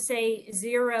far as to say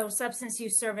 0 substance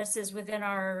use services within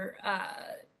our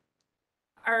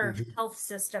Mhm. health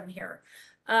system here.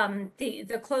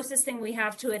 The closest thing we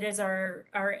have to it is our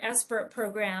expert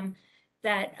program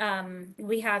that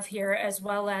we have here, as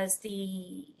well as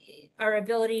our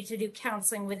ability to do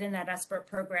counseling within that expert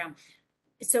program.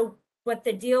 So what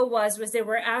the deal was they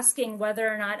were asking whether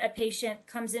or not a patient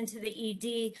comes into the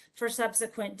ED for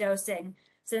subsequent dosing,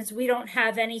 since we don't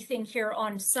have anything here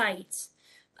on site,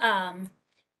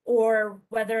 or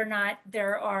whether or not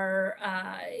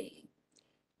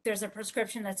there's a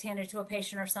prescription that's handed to a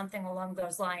patient or something along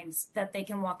those lines that they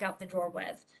can walk out the door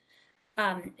with.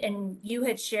 And you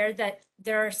had shared that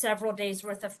there are several days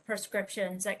worth of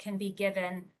prescriptions that can be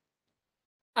given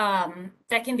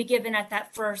at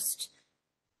that first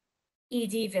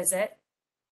ED visit.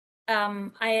 I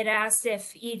had asked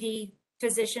if ED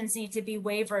physicians need to be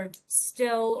waivered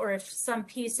still, or if some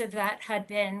piece of that had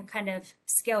been kind of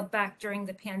scaled back during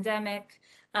the pandemic.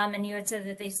 And you had said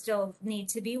that they still need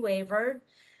to be waivered.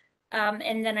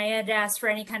 And then I had asked for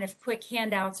any kind of quick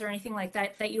handouts or anything like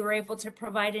that you were able to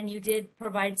provide, and you did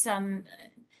provide some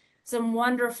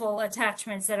wonderful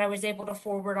attachments that I was able to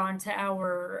forward on to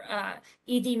our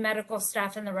ED medical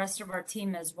staff and the rest of our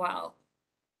team as well.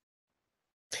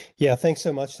 Yeah, thanks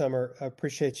so much, Summer. I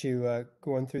appreciate you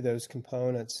going through those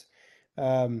components.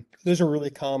 Those are really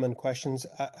common questions.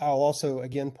 I'll also,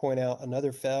 again, point out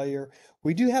another failure.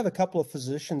 We do have a couple of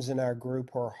physicians in our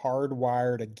group who are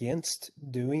hardwired against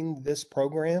doing this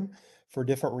program for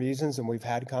different reasons, and we've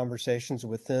had conversations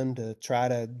with them to try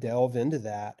to delve into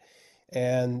that.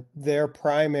 And their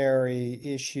primary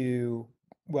issue,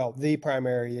 well, the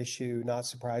primary issue, not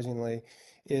surprisingly,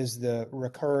 is the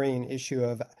recurring issue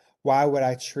of why would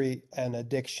I treat an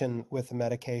addiction with a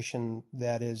medication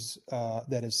that is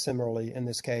similarly, in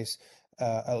this case,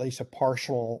 at least a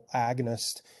partial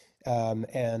agonist,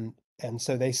 and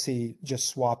so they see just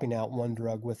swapping out one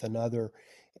drug with another,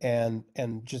 and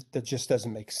just that just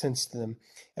doesn't make sense to them.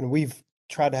 And we've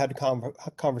tried to have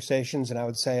conversations, and I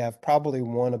would say I've probably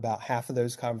won about half of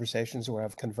those conversations where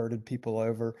I've converted people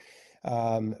over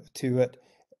to it.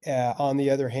 On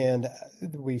the other hand,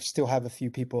 we still have a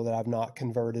few people that I've not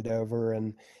converted over,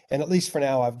 and at least for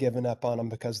now, I've given up on them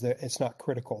because it's not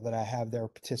critical that I have their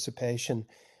participation.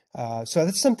 So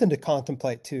that's something to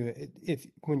contemplate too. If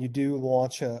when you do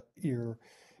launch your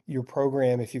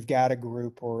program, if you've got a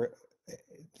group or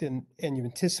and you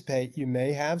anticipate you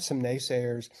may have some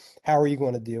naysayers, how are you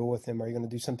going to deal with them? Are you going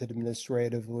to do something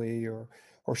administratively or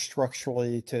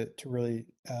structurally to really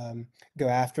go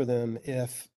after them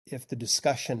if the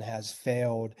discussion has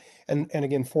failed? And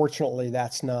again, fortunately,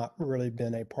 that's not really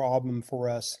been a problem for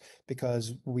us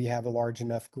because we have a large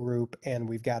enough group and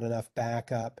we've got enough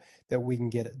backup that we can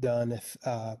get it done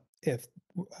if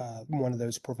one of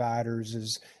those providers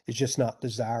is just not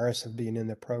desirous of being in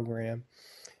the program.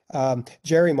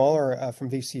 Jerry Muller from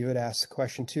VCU had asked a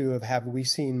question too of have we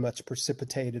seen much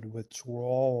precipitated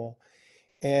withdrawal?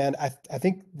 And I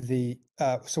think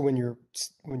so when you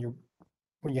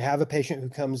have a patient who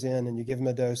comes in and you give them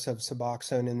a dose of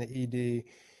Suboxone in the ED,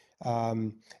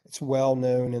 it's well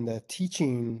known in the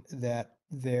teaching that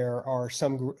there are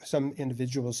some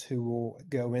individuals who will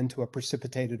go into a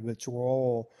precipitated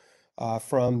withdrawal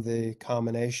from the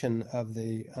combination of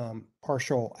the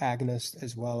partial agonist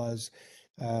as well as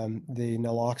the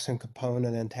naloxone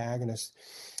component antagonist.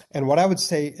 And what I would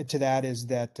say to that is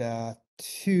that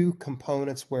two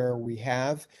components where we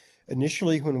have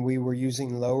initially, when we were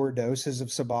using lower doses of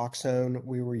Suboxone,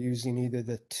 we were using either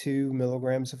the 2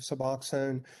 milligrams of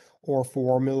Suboxone or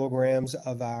 4 milligrams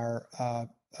of our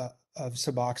of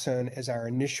Suboxone as our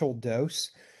initial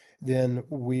dose. Then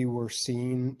we were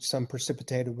seeing some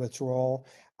precipitated withdrawal.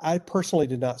 I personally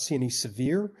did not see any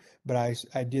severe, but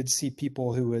I did see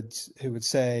people who would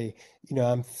say, you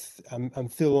know, I'm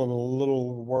feeling a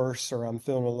little worse or I'm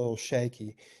feeling a little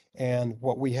shaky. And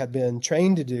what we have been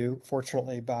trained to do,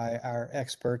 fortunately, by our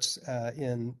experts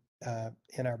in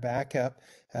our backup,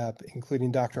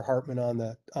 including Dr. Hartman on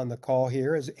the call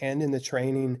here, and in the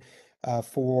training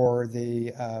for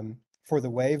the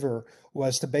waiver,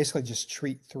 was to basically just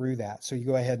treat through that. So you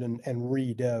go ahead and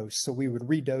redose. So we would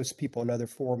redose people another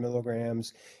 4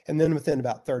 milligrams, and then within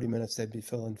about 30 minutes they'd be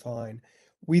feeling fine.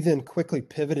 We then quickly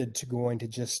pivoted to going to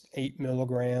just 8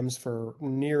 milligrams for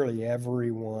nearly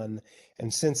everyone.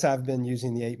 And since I've been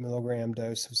using the 8 milligram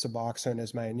dose of Suboxone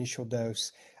as my initial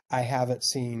dose, I haven't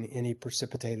seen any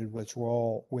precipitated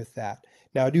withdrawal with that.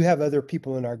 Now, I do have other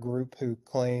people in our group who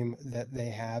claim that they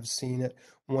have seen it.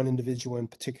 One individual in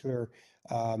particular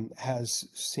has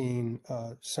seen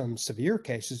some severe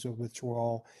cases of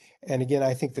withdrawal. And again,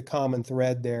 I think the common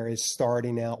thread there is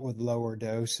starting out with lower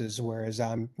doses, whereas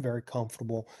I'm very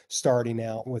comfortable starting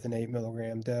out with an 8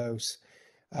 milligram dose.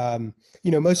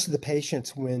 Most of the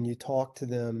patients, when you talk to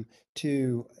them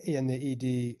too in the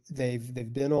ED,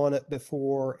 they've been on it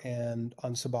before and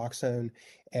on Suboxone,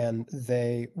 and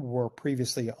they were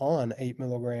previously on 8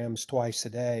 milligrams twice a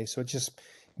day. So it just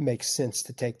makes sense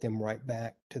to take them right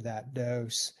back to that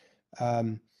dose.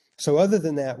 So other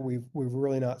than that, we've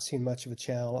really not seen much of a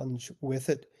challenge with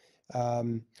it.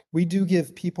 We do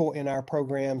give people in our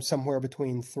program somewhere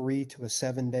between 3 to a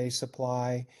 7 day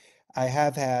supply. I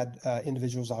have had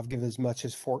individuals I've given as much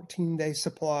as 14-day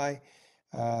supply,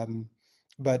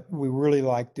 but we really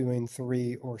like doing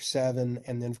 3 or 7.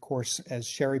 And then, of course, as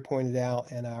Sherry pointed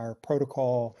out, and our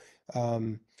protocol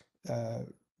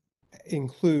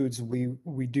includes,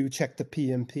 we do check the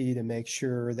PMP to make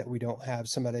sure that we don't have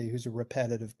somebody who's a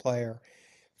repetitive player.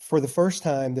 For the first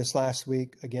time this last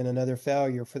week, again, another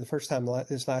failure, for the first time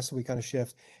this last week on a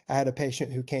shift, I had a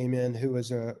patient who came in who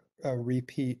was a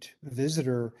repeat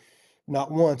visitor,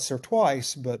 not once or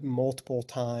twice, but multiple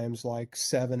times, like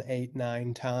 7, 8,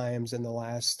 9 times in the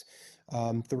last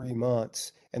 3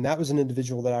 months. And that was an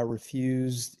individual that I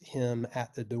refused him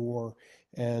at the door.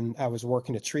 And I was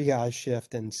working a triage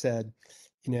shift and said,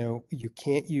 you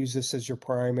can't use this as your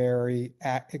primary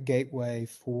gateway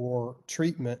for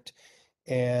treatment.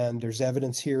 And there's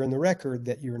evidence here in the record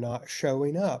that you're not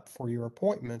showing up for your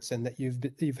appointments and that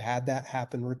you've had that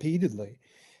happen repeatedly.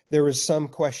 There was some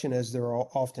question, as there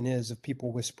often is, of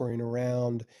people whispering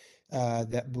around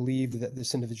that believed that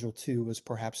this individual too was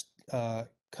perhaps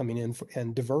coming in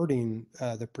and diverting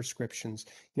the prescriptions.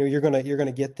 You're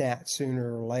gonna get that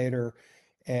sooner or later.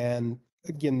 And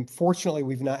again, fortunately,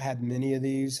 we've not had many of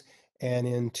these. And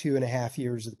in 2.5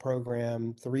 years of the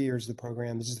program, 3 years of the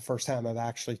program, this is the first time I've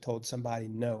actually told somebody,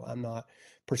 no, I'm not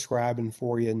prescribing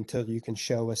for you until you can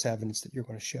show us evidence that you're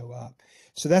going to show up.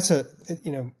 So that's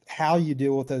how you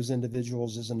deal with those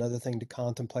individuals is another thing to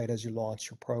contemplate as you launch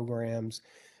your programs.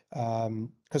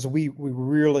 Because we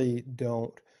really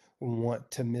don't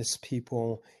want to miss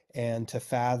people and to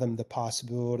fathom the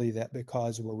possibility that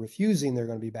because we're refusing, they're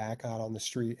going to be back out on the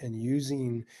street and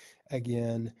using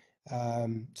again.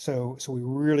 So we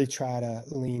really try to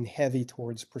lean heavy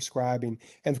towards prescribing.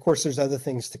 And of course, there's other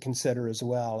things to consider as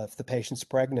well. If the patient's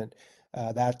pregnant,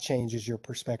 that changes your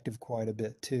perspective quite a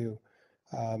bit too.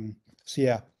 So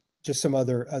yeah, just some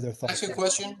other thoughts. Ask you a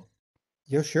question.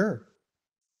 Yeah, sure.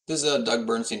 This is Doug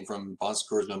Bernstein from Bon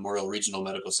Secours Memorial Regional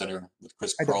Medical Center with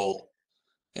Chris I don't. Kroll.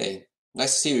 Hey,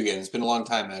 nice to see you again. It's been a long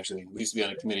time, actually. We used to be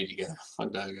on a committee together a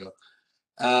long time ago.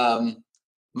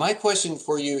 My question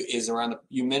for you is around,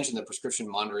 you mentioned the prescription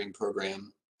monitoring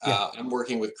program. Yeah. I'm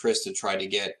working with Chris to try to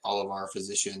get all of our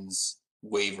physicians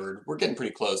waivered. We're getting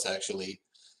pretty close, actually.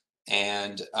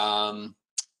 And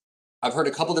I've heard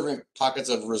a couple different pockets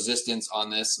of resistance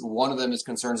on this. One of them is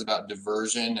concerns about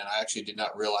diversion, and I actually did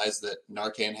not realize that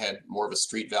Narcan had more of a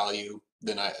street value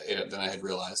than I had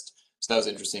realized. So that was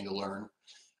interesting to learn.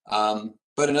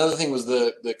 But another thing was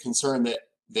the concern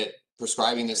that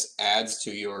prescribing this adds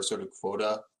to your sort of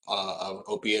quota of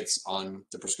opiates on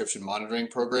the prescription monitoring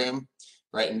program,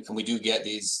 right? And we do get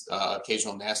these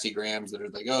occasional nasty grams that are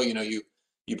like, oh,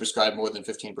 you prescribed more than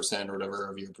 15% or whatever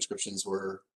of your prescriptions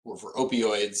were for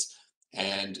opioids.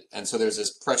 And so there's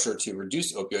this pressure to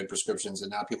reduce opioid prescriptions,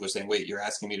 and now people are saying, wait, you're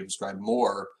asking me to prescribe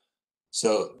more,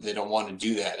 so they don't want to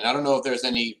do that. And I don't know if there's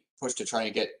any push to try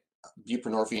and get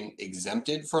buprenorphine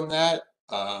exempted from that,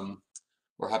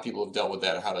 or how people have dealt with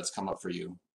that, or how that's come up for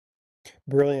you.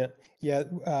 Brilliant. Yeah.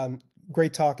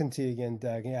 Great talking to you again,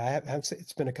 Doug. Yeah,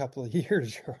 it's been a couple of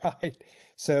years, right?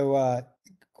 So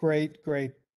great,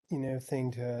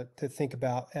 thing to think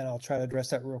about, and I'll try to address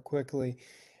that real quickly.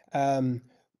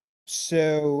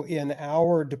 So in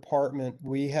our department,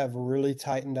 we have really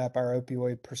tightened up our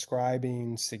opioid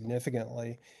prescribing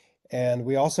significantly. And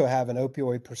we also have an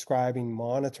opioid prescribing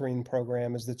monitoring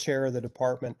program. As the chair of the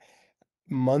department,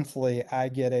 monthly, I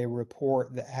get a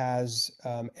report that has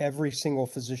every single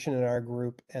physician in our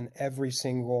group and every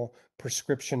single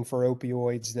prescription for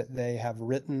opioids that they have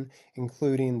written,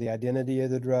 including the identity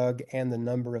of the drug and the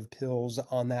number of pills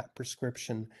on that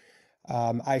prescription.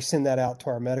 I send that out to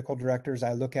our medical directors.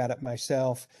 I look at it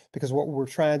myself because what we're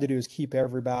trying to do is keep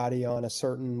everybody on a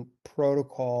certain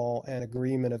protocol and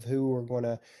agreement of who we're going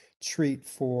to treat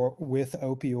for with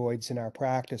opioids in our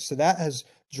practice. So that has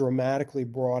dramatically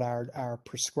brought our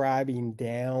prescribing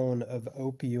down of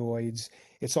opioids.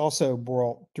 It's also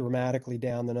brought dramatically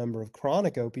down the number of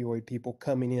chronic opioid people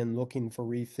coming in looking for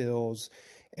refills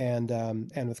and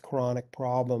with chronic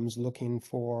problems looking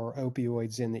for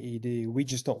opioids in the ED. We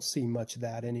just don't see much of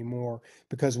that anymore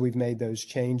because we've made those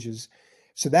changes.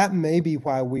 So that may be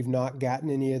why we've not gotten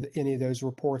any of those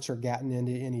reports or gotten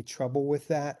into any trouble with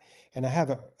that. And I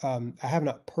have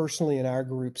not personally in our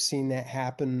group seen that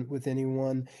happen with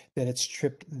anyone that it's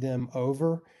tripped them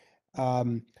over.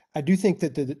 Um, I do think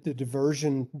that the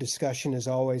diversion discussion is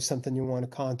always something you want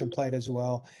to contemplate as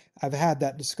well. I've had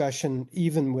that discussion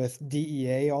even with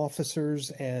DEA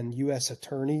officers and U.S.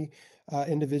 attorney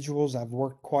individuals. I've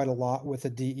worked quite a lot with the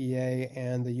DEA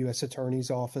and the U.S.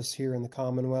 Attorney's Office here in the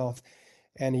Commonwealth,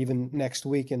 and even next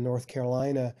week in North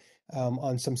Carolina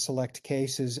on some select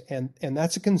cases. And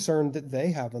that's a concern that they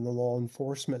have on the law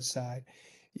enforcement side.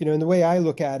 You know, and the way I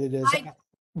look at it is I,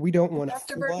 we don't want to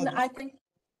Dr. Burton, flood.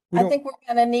 We I don't. think we're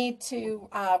going to need to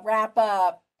wrap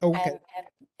up Oh, and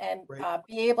okay, great.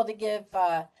 be able to give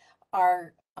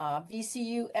our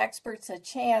VCU experts a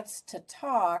chance to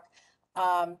talk.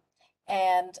 Um,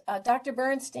 and Dr.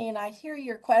 Bernstein, I hear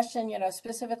your question, you know,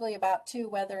 specifically about too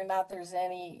whether or not there's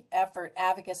any effort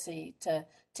advocacy to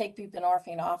take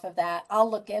buprenorphine off of that. I'll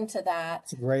look into that.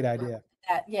 It's a great idea.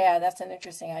 Yeah, that's an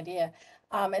interesting idea.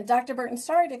 And Dr. Burton,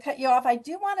 sorry to cut you off. I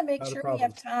do want to make Not a sure we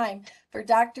problem. have time for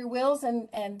Dr. Wills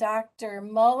and Dr.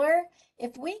 Muller.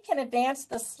 If we can advance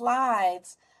the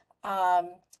slides,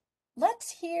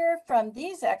 let's hear from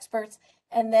these experts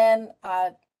and then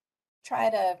try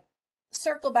to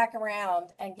circle back around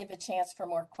and give a chance for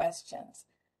more questions.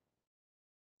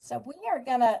 So we are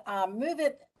going to move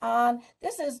it on.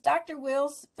 This is Dr.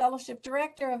 Wills, Fellowship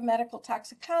Director of Medical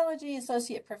Toxicology,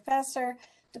 Associate Professor,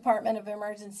 Department of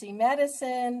Emergency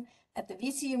Medicine at the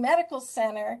VCU Medical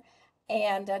Center,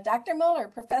 and Dr. Muller,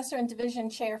 Professor and Division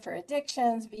Chair for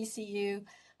Addictions, VCU,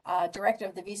 Director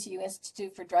of the VCU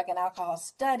Institute for Drug and Alcohol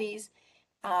Studies.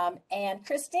 And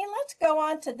Christine, let's go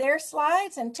on to their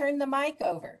slides and turn the mic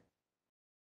over.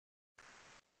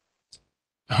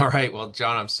 All right. Well,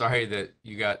 John, I'm sorry that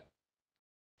you got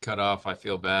cut off. I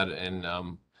feel bad. And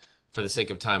for the sake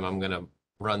of time, I'm going to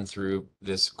run through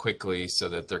this quickly so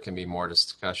that there can be more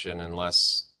discussion and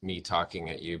less me talking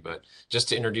at you. But just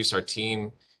to introduce our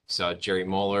team, so Jerry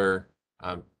Moeller,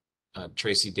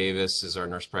 Tracy Davis is our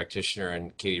nurse practitioner,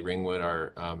 and Katie Ringwood,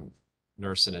 our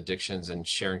nurse in addictions, and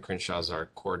Sharon Crenshaw is our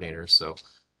coordinator. So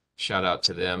shout out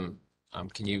to them.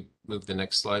 Can you move the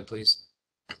next slide, please?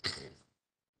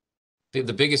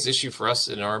 The biggest issue for us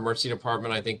in our emergency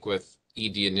department, I think, with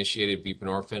ED-initiated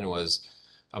buprenorphine was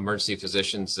emergency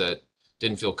physicians that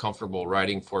didn't feel comfortable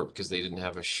writing for it because they didn't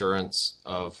have assurance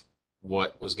of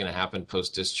what was going to happen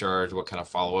post-discharge, what kind of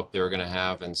follow-up they were going to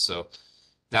have. And so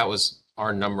that was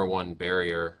our number one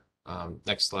barrier.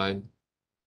 Next slide.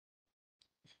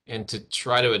 And to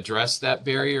try to address that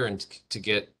barrier and to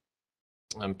get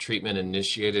treatment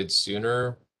initiated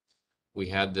sooner, we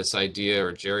had this idea,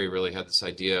 or Jerry really had this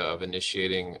idea of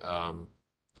initiating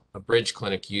a bridge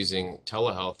clinic using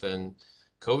telehealth. And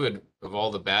COVID, of all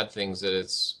the bad things that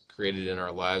it's created in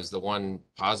our lives, the one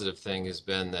positive thing has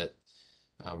been that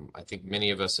I think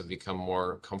many of us have become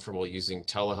more comfortable using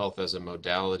telehealth as a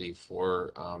modality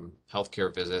for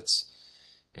healthcare visits.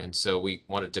 And so we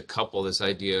wanted to couple this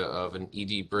idea of an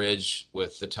ED bridge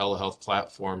with the telehealth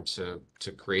platform to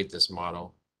create this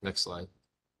model. Next slide.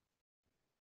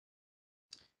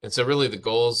 And so really the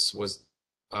goals was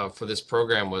for this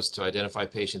program was to identify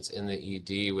patients in the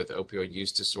ED with opioid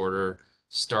use disorder,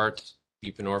 start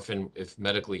buprenorphine if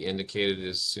medically indicated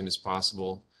as soon as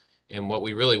possible. And what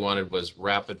we really wanted was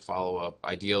rapid follow-up,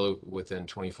 ideally within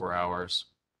 24 hours.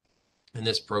 And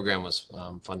this program was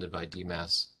funded by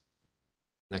DMAS.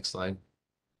 Next slide.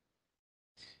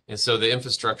 And so the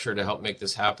infrastructure to help make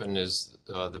this happen is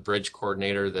the bridge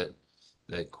coordinator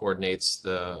that coordinates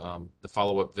the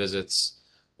follow-up visits.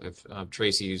 With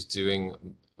Tracy, who's doing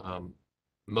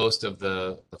most of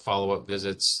the follow-up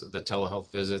visits, the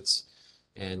telehealth visits,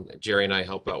 and Jerry and I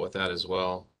help out with that as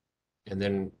well. And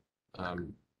then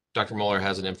Dr. Muller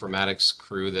has an informatics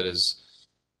crew that is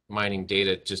mining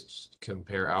data just to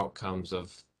compare outcomes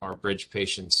of our bridge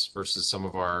patients versus some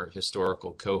of our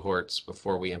historical cohorts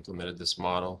before we implemented this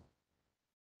model.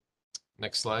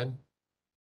 Next slide.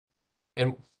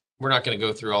 And we're not going to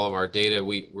go through all of our data.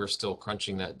 We're still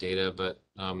crunching that data, but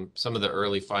some of the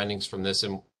early findings from this,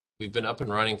 and we've been up and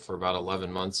running for about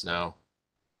 11 months now.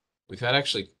 we've had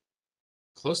actually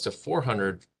close to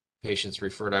 400 patients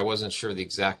referred. I wasn't sure the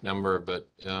exact number, but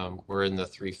we're in the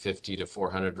 350 to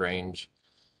 400 range.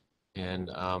 And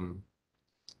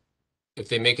if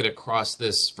they make it across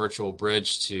this virtual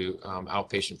bridge to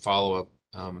outpatient follow-up,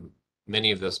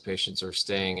 many of those patients are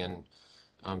staying in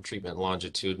treatment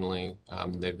longitudinally.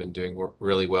 They've been doing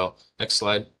really well. Next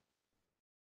slide.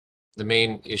 The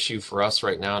main issue for us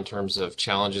right now in terms of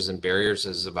challenges and barriers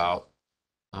is about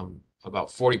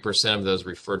 40% of those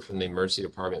referred from the emergency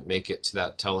department make it to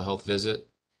that telehealth visit.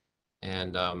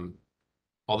 And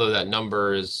although that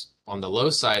number is on the low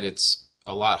side, it's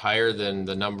a lot higher than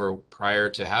the number prior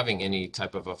to having any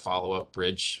type of a follow-up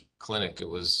bridge clinic. It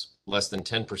was less than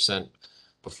 10%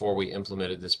 before we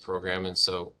implemented this program. And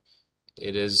so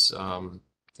it is,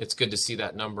 it's good to see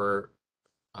that number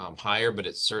higher, but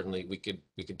it's certainly, we could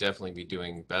definitely be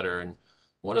doing better. And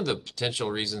one of the potential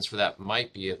reasons for that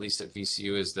might be, at least at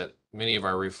VCU, is that many of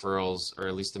our referrals, or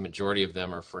at least the majority of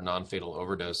them, are for non-fatal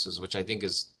overdoses, which I think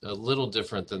is a little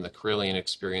different than the Carillion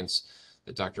experience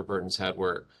that Dr. Burton's had,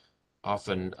 where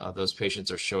often those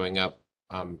patients are showing up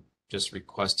just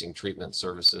requesting treatment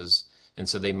services. And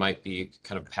so they might be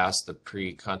kind of past the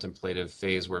pre-contemplative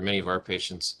phase, where many of our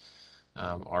patients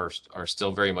are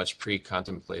still very much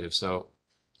pre-contemplative. So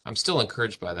I'm still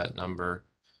encouraged by that number.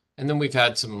 And then we've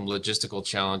had some logistical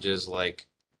challenges, like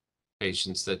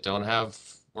patients that don't have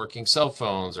working cell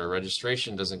phones, or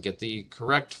registration doesn't get the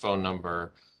correct phone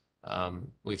number.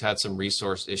 We've had some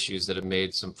resource issues that have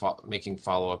made making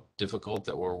follow-up difficult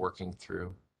that we're working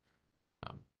through.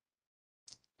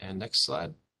 And next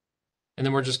slide. And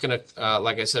then we're just going to,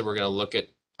 like I said, we're going to look at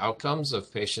outcomes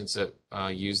of patients that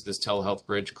use this telehealth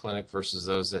bridge clinic versus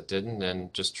those that didn't,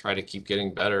 and just try to keep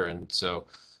getting better. And so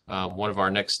one of our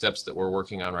next steps that we're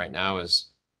working on right now is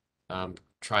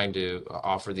trying to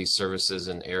offer these services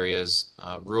in areas,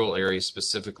 rural areas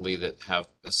specifically, that have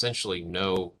essentially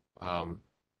no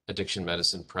addiction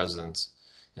medicine presence.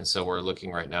 And so we're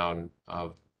looking right now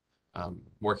of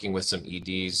working with some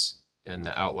EDs in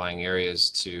the outlying areas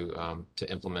to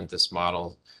implement this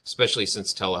model, especially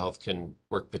since telehealth can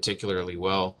work particularly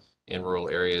well in rural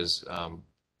areas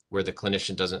where the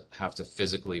clinician doesn't have to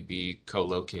physically be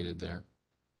co-located there.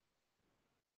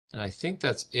 And I think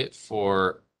that's it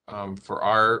for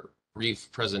our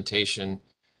brief presentation.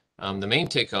 The main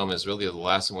take home is really the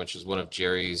last one, which is one of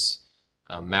Jerry's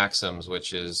maxims,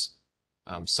 which is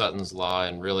Sutton's Law,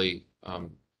 and really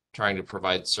trying to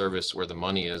provide service where the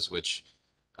money is, which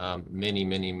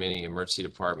many emergency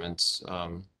departments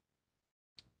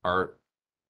are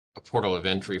a portal of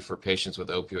entry for patients with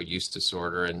opioid use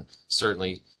disorder. And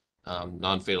certainly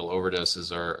non-fatal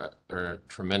overdoses are a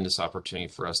tremendous opportunity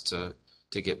for us to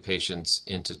get patients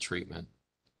into treatment.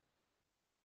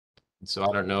 And so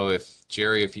I don't know if,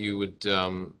 Jerry, if you would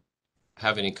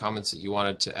have any comments that you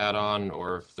wanted to add on,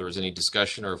 or if there was any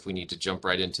discussion, or if we need to jump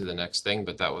right into the next thing.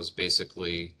 But that was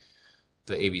basically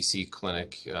the ABC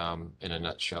clinic in a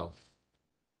nutshell.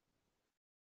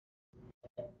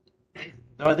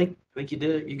 No, I think you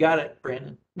did it. You got it,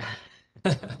 Brandon.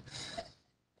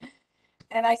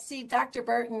 And I see Dr.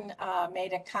 Burton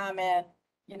made a comment,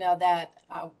 that,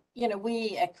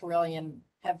 we at Carillion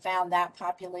have found that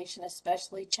population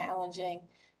especially challenging,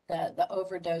 the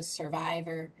overdose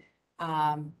survivor.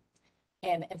 And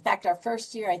in fact, our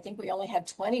first year, I think we only had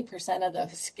 20% of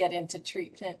those get into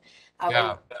treatment.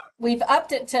 Yeah. We've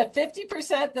upped it to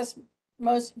 50%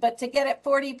 but to get it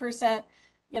 40%,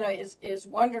 is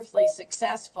wonderfully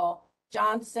successful.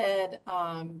 John said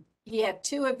he had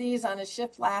 2 of these on a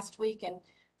shift last week and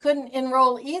couldn't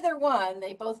enroll either one.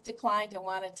 They both declined and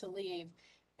wanted to leave.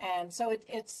 And so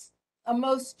it's a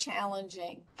most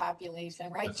challenging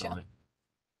population, right, Definitely. John?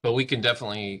 But we can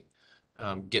definitely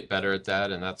get better at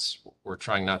that, and we're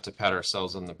trying not to pat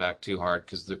ourselves on the back too hard,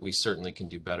 because we certainly can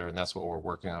do better, and that's what we're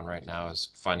working on right now, is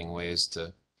finding ways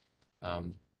to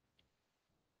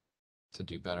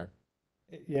do better.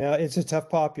 Yeah, it's a tough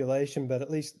population, but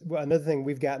at least another thing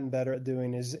we've gotten better at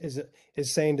doing is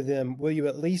saying to them, will you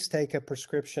at least take a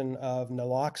prescription of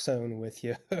naloxone with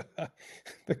you?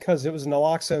 Because it was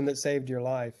naloxone that saved your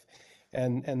life.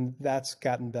 And that's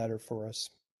gotten better for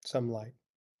us, some light.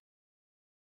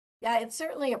 Yeah, it's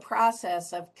certainly a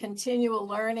process of continual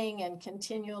learning and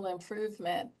continual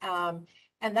improvement. And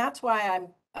that's why I'm,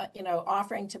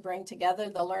 offering to bring together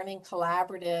the learning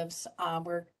collaboratives.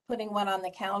 We're putting one on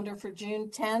the calendar for June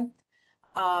 10th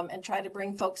and try to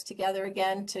bring folks together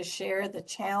again to share the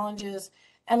challenges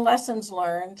and lessons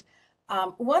learned.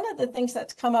 One of the things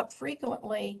that's come up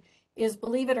frequently is,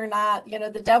 believe it or not,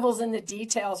 the devil's in the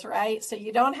details, right? So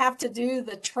you don't have to do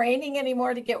the training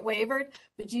anymore to get waivered,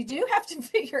 but you do have to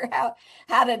figure out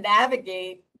how to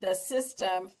navigate the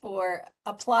system for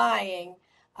applying,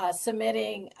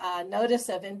 submitting a notice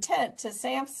of intent to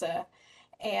SAMHSA.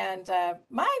 And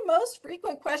my most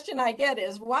frequent question I get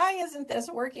is, why isn't this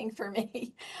working for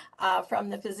me from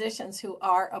the physicians who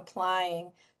are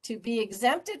applying to be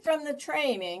exempted from the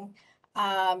training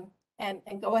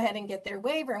and go ahead and get their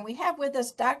waiver? And we have with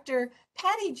us Dr.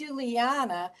 Patty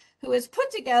Juliana, who has put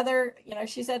together,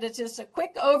 she said it's just a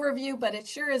quick overview, but it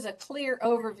sure is a clear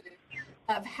overview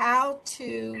of how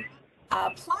to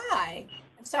apply.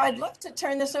 And so I'd love to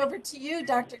turn this over to you,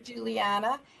 Dr.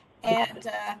 Juliana, and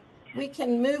we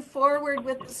can move forward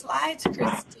with the slides,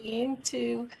 Christine,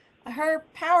 to her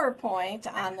PowerPoint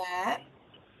on that.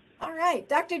 All right,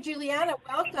 Dr. Juliana,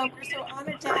 welcome. We're so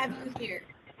honored to have you here.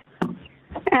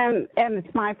 And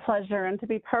it's my pleasure. And to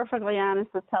be perfectly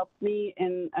honest, this helps me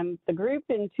and the group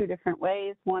in two different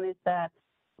ways. One is that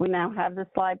we now have the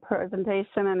slide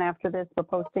presentation, and after this, we're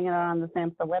posting it on the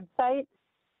SAMHSA website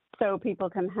so people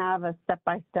can have a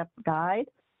step-by-step guide.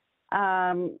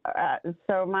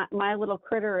 So my little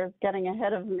critter is getting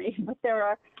ahead of me, but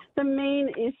the main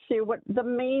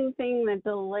thing that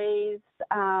delays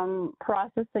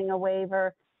processing a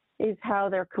waiver is how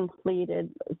they're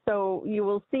completed. So you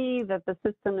will see that the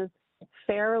system is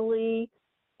fairly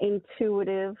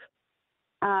intuitive.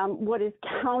 What is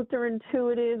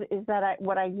counterintuitive is that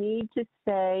what I need to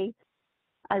say,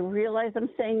 I realize I'm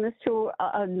saying this to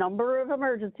a number of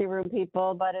emergency room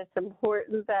people, but it's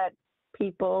important that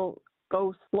people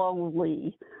go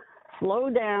slowly. Slow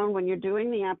down when you're doing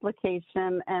the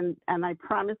application, and I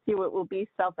promise you it will be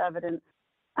self-evident.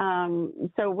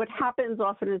 So what happens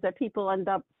often is that people end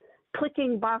up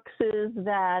clicking boxes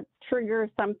that trigger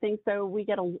something. So we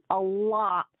get a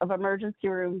lot of emergency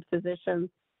room physicians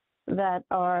that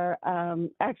are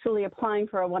actually applying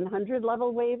for a 100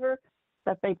 level waiver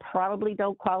that they probably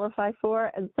don't qualify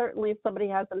for. And certainly if somebody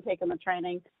hasn't taken the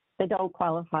training, they don't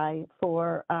qualify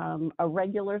for a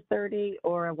regular 30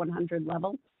 or a 100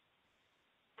 level.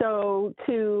 So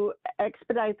to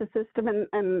expedite the system,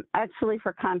 and actually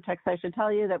for context, I should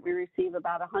tell you that we receive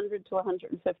about 100 to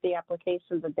 150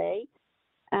 applications a day.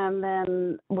 And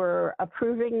then we're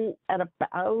approving at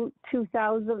about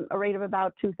 2,000, a rate of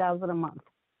about 2,000 a month.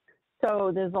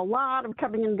 So there's a lot of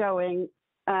coming and going,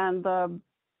 and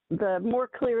the more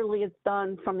clearly it's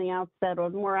done from the outset, or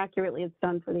more accurately it's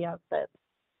done for the outset,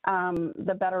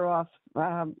 the better off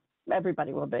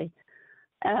everybody will be.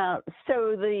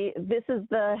 So this is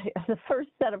the first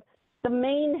set of, the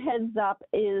main heads up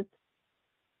is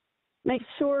make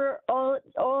sure all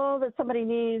that somebody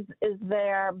needs is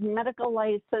their medical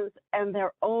license and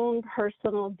their own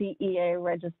personal DEA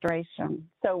registration.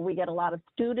 So we get a lot of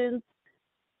students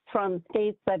from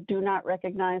states that do not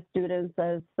recognize students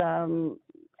as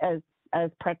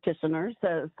practitioners.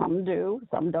 So some do,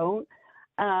 some don't,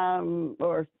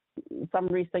 or some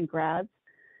recent grads.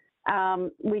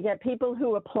 We get people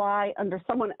who apply under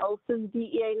someone else's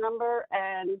DEA number,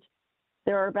 and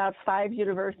there are about 5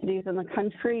 universities in the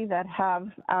country that have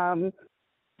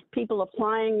people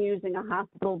applying using a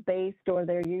hospital-based or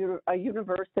a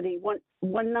university.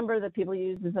 One number that people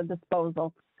use is a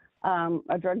disposal,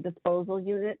 a drug disposal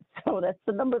unit. So that's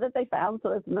the number that they found, so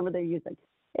that's the number they're using.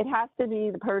 It has to be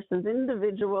the person's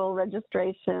individual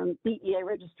registration, DEA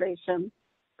registration.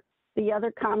 The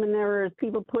other common error is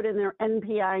people put in their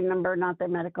NPI number, not their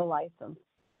medical license.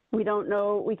 We don't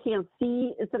know, we can't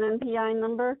see it's an NPI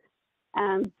number,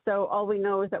 and so all we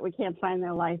know is that we can't find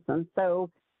their license. So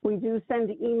we do send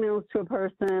emails to a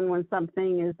person when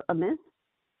something is amiss,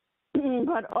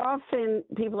 but often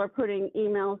people are putting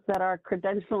emails that are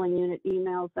credentialing unit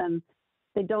emails, and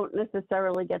they don't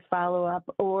necessarily get follow-up,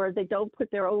 or they don't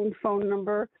put their own phone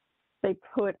number. They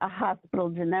put a hospital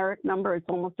generic number. It's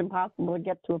almost impossible to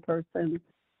get to a person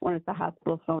when it's a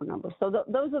hospital phone number. So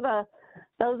those are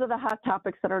the hot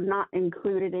topics that are not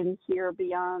included in here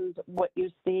beyond what you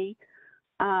see.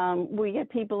 We get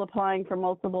people applying for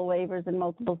multiple waivers in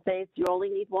multiple states. You only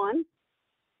need one,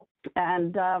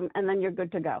 and then you're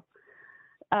good to go.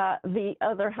 The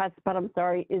other hotspot, I'm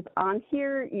sorry, is on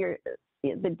here.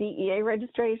 The DEA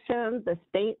registration, the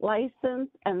state license,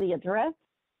 and the address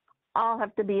all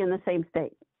have to be in the same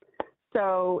state.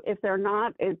 So if they're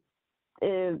not, it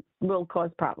will cause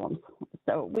problems.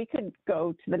 So we could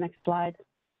go to the next slide,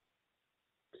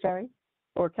 Sherry,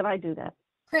 or can I do that?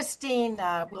 Christine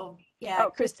will, yeah. Oh,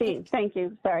 Christine, thank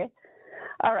you, sorry.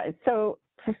 All right, so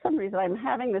for some reason I'm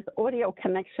having this audio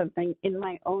connection thing in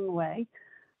my own way,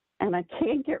 and I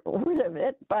can't get rid of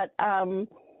it, but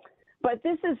But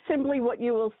this is simply what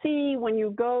you will see when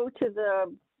you go to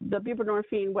the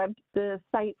buprenorphine the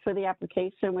site for the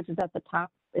application, which is at the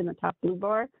top, in the top blue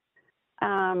bar.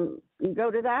 You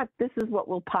go to that, this is what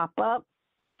will pop up.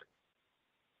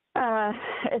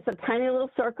 It's a tiny little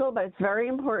circle, but it's very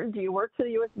important. Do you work for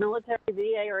the U.S. military,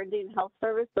 VA, or Indian Health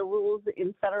Service? The rules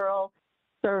in federal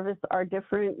service are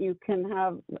different. You can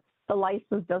have, the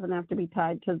license doesn't have to be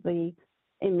tied to the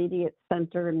immediate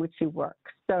center in which you work.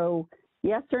 So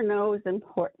yes or no is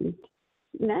important.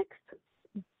 Next.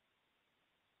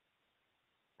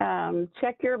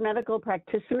 Check your medical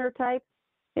practitioner type.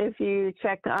 If you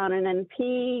check on an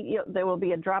NP, there will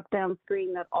be a drop-down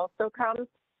screen that also comes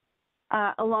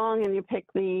along, and you pick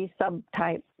the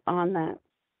subtype on that.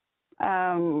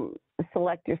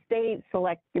 Select your state,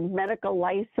 select your medical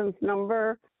license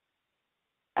number.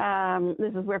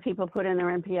 This is where people put in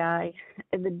their NPI,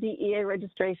 and the DEA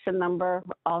registration number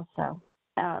also.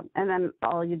 And then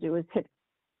all you do is hit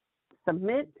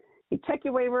submit. You check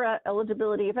your waiver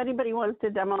eligibility. If anybody wants to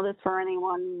demo this for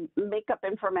anyone, make up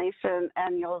information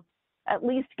and you'll at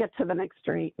least get to the next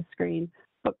screen.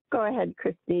 But go ahead,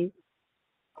 Christine,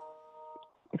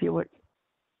 if you would.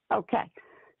 Okay.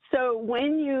 So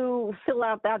when you fill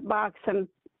out that box and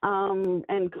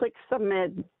click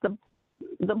submit,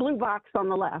 the blue box on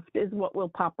the left is what will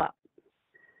pop up.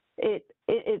 It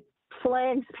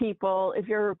flags people. If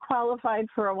you're qualified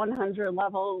for a 100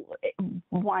 level,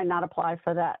 why not apply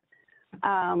for that?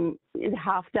 You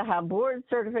have to have board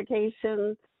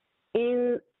certification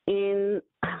in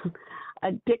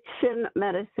addiction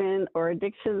medicine or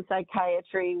addiction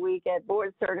psychiatry. We get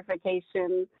board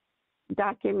certification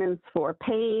documents for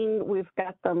pain. We've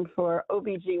got them for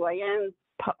OBGYN,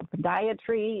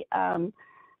 podiatry,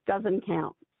 doesn't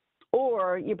count.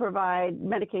 Or you provide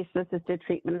medication-assisted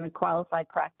treatment in a qualified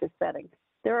practice setting.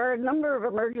 There are a number of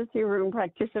emergency room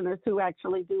practitioners who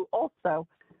actually do also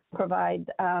provide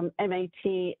MAT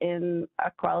in a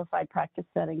qualified practice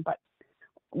setting, but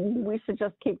we should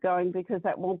just keep going because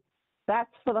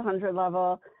that's for the 100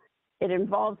 level. It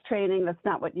involves training. That's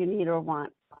not what you need or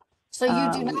want. So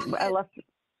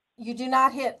you do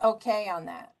not hit OK on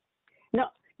that. No,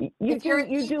 you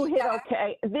do hit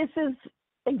OK. This is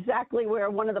exactly where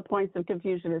one of the points of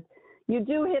confusion is. You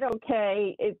do hit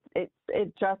OK. It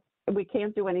just, we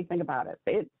can't do anything about it.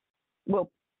 It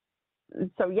will.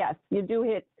 So yes, you do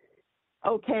hit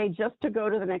OK just to go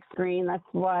to the next screen. That's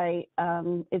why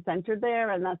it's entered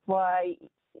there, and that's why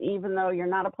even though you're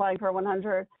not applying for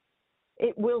 100,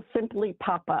 it will simply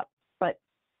pop up. But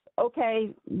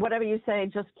OK, whatever you say,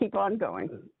 just keep on going.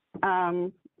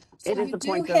 So it is you a do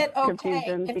point hit of OK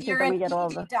confusion if because you're then an we get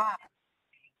all ED the. doc.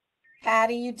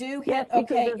 Patty, you do hit Yes,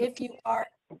 OK if you are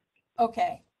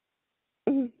OK.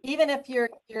 Mhm. Even if you're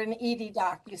an ED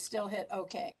doc, you still hit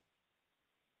OK.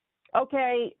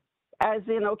 Okay, as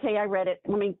in, okay, I read it.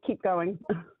 Let me keep going.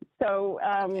 So,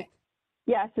 Okay.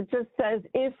 yes, it just says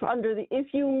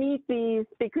if you meet these,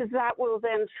 because that will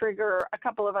then trigger a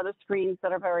couple of other screens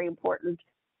that are very important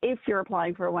if you're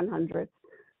applying for 100.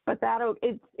 But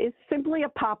it's simply a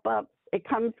pop-up. It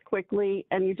comes quickly,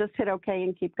 and you just hit OK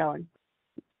and keep going.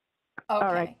 Okay.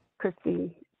 All right,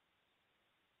 Christine.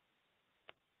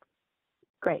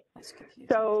 Great. That's confusing.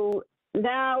 So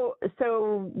now,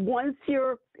 once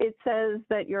it says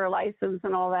that you're licensed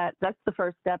and all that, that's the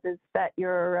first step, is that you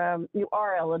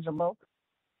are eligible.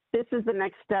 This is the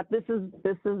next step. This is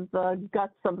the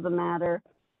guts of the matter.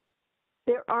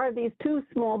 There are these two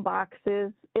small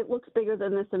boxes. It looks bigger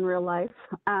than this in real life,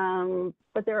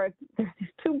 but there's these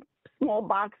two small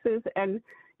boxes, and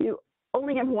you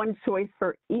only have one choice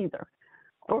for either,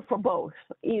 or for both.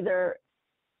 Either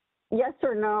yes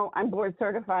or no, I'm board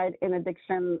certified in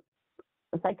addiction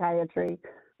psychiatry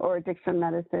or addiction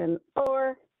medicine,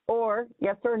 or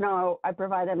yes or no, I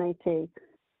provide MAT.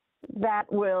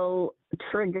 That will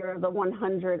trigger the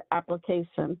 100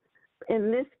 application.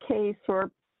 In this case,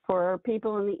 for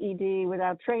people in the ED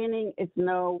without training, it's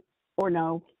no or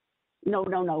no, no,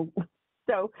 no, no.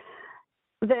 So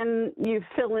then you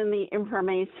fill in the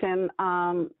information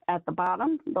at the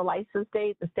bottom, the license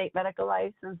date, the state medical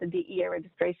license, the DEA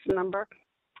registration number.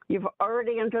 You've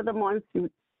already entered them once.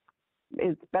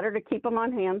 It's better to keep them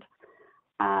on hand.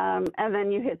 And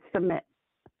then you hit submit.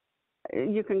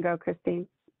 You can go, Christine.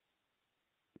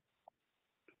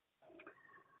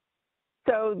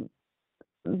 So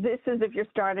this is if you're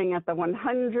starting at the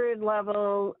 100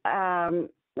 level. So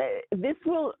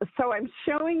I'm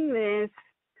showing this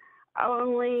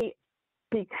only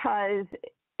because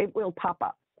it will pop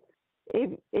up.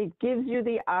 It gives you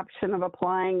the option of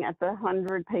applying at the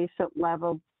 100 patient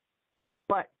level,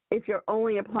 but if you're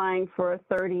only applying for a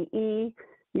 30E,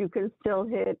 You can still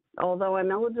hit, although I'm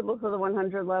eligible for the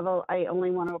 100 level, I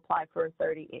only want to apply for a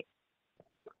 30E.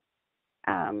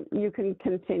 You can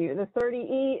continue. The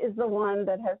 30E is the one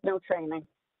that has no training.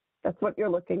 That's what you're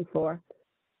looking for.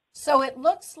 So it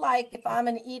looks like if I'm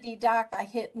an ED doc, I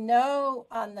hit no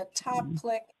on the top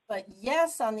click, but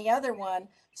yes on the other one,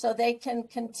 so they can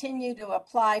continue to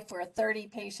apply for a 30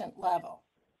 patient level.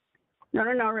 No.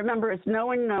 Remember, it's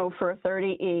no and no for a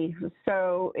 30E.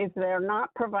 So if they're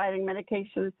not providing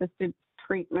medication-assisted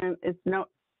treatment, it's no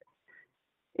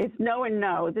and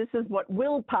no. This is what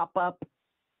will pop up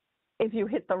if you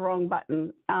hit the wrong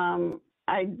button.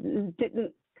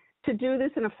 To do this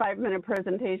in a 5-minute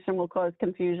presentation will cause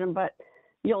confusion, but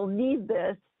you'll need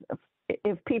this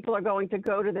if people are going to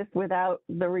go to this without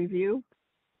the review.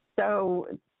 So,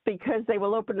 because they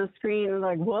will open the screen and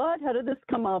like, what? How did this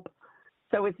come up?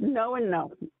 So it's no and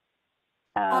no.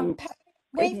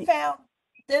 We found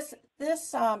this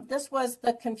was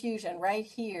the confusion right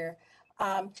here.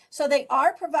 So they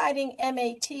are providing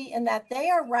MAT in that they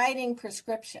are writing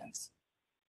prescriptions.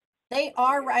 They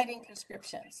are writing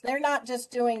prescriptions. They're not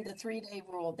just doing the 3-day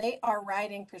rule. They are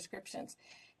writing prescriptions.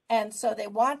 And so they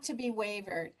want to be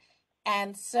waivered.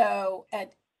 And so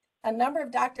a number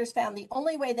of doctors found the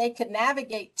only way they could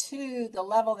navigate to the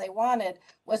level they wanted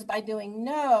was by doing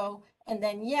no, and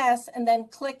then yes, and then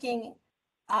clicking,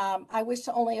 I wish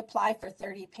to only apply for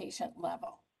 30 patient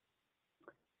level.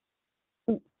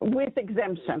 With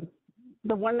exemption.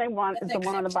 The one they want is the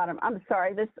one on the bottom. I'm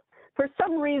sorry, for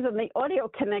some reason, the audio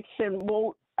connection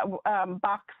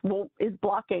is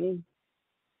blocking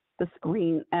the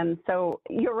screen. And so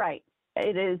you're right.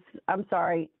 It is, I'm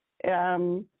sorry.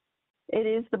 It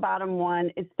is the bottom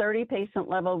one. It's 30 patient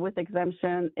level with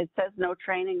exemption. It says no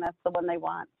training. That's the one they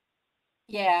want.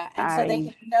 Yeah. And so they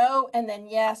hit no, and then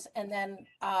yes, and then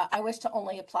I wish to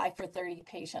only apply for 30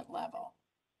 patient level.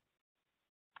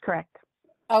 Correct.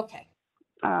 Okay.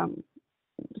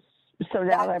 So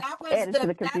now that added to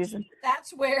the confusion.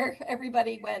 That's where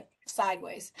everybody went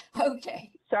sideways.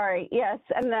 Okay. Sorry. Yes.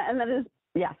 And that is,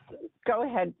 yes. Go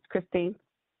ahead, Christine,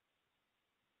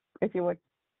 if you would.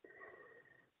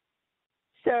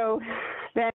 So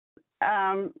then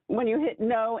when you hit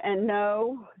no and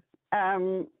no,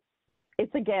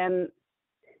 it's again,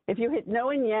 if you hit no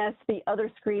and yes, the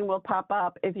other screen will pop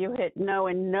up. If you hit no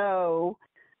and no,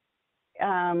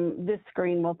 this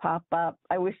screen will pop up.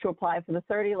 I wish to apply for the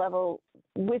 30 level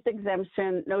with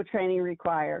exemption, no training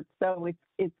required. So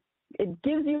it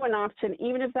gives you an option,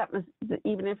 even if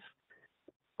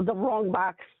the wrong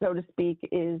box, so to speak,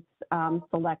 is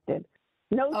selected.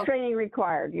 No training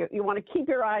required. You want to keep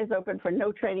your eyes open for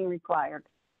no training required.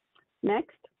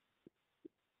 Next.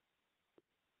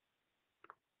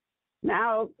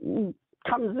 Now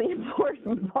comes the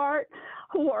important part.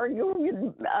 Who are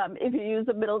you? If you use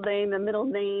a middle name, the middle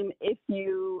name. If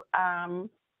you, again,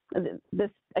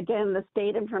 the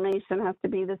state information has to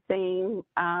be the same.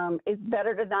 It's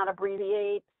better to not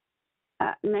abbreviate.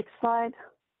 Next slide.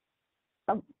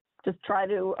 Just try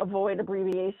to avoid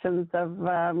abbreviations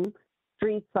of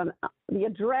streets. On the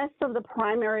address of the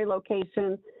primary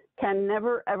location can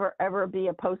never, ever, ever be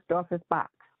a post office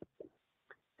box.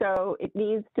 So it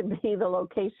needs to be the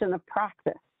location of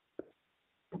practice.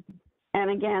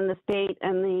 And again, the state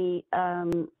and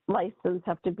the license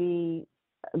have to be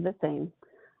the same.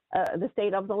 The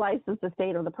state of the license, the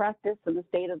state of the practice, and the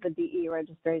state of the DE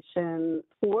registration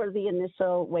for the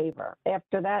initial waiver.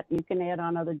 After that, you can add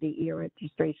on other DE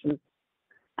registrations.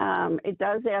 It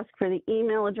does ask for the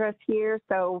email address here.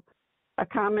 So a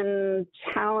common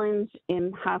challenge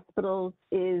in hospitals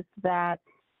is that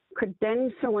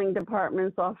credentialing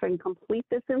departments often complete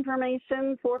this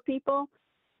information for people,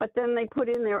 but then they put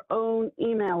in their own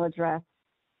email address.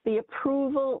 The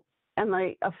approval and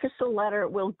the official letter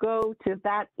will go to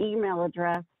that email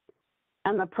address,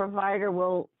 and the provider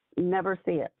will never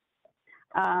see it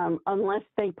unless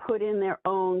they put in their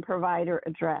own provider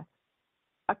address.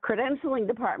 A credentialing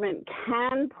department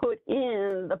can put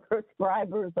in the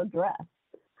prescriber's address,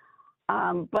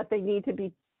 but they need to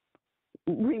be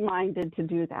reminded to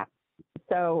do that.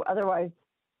 So otherwise,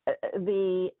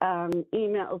 the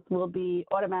emails will be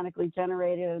automatically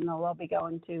generated and they'll all be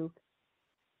going to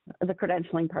the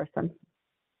credentialing person.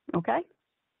 Okay?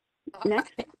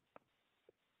 Next.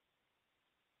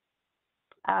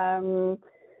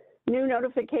 New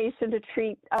notification to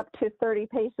treat up to 30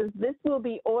 patients. This will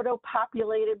be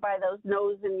auto-populated by those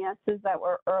no's and yeses that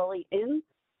were early in.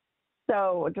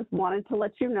 So I just wanted to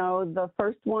let you know the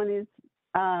first one is,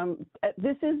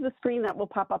 this is the screen that will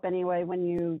pop up anyway when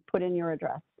you put in your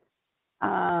address.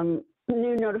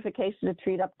 New notification to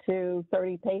treat up to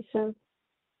 30 patients,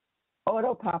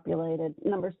 auto-populated.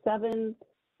 Number 7,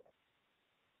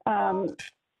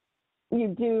 You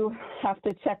do have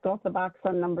to check off the box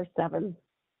on number 7.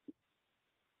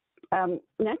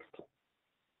 Next.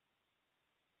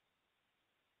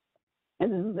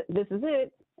 And this is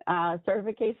it,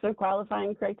 certification of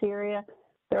qualifying criteria.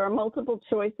 There are multiple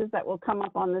choices that will come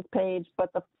up on this page,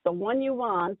 but the one you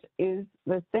want is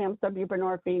the SAM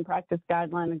subbuprenorphine practice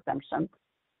guideline exemption.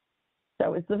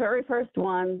 So it's the very first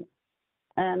one,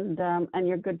 and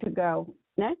you're good to go.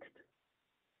 Next.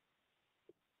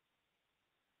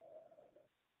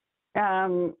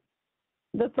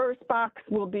 The first box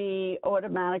will be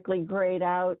automatically grayed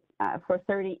out for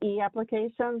 30E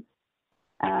applications.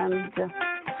 And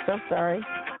so sorry.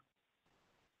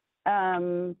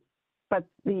 But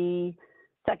the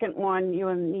second one, you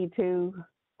will need to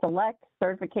select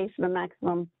certification of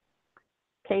maximum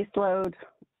caseload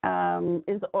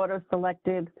is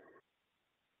auto-selected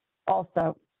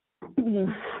also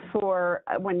for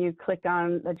when you click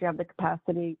on that you have the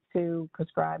capacity to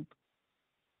prescribe.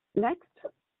 Next.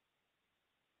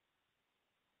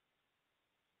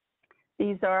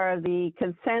 These are the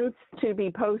consents to be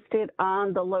posted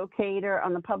on the locator,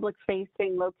 on the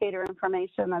public-facing locator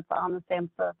information that's on the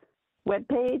SAMHSA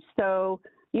webpage. So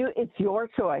it's your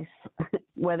choice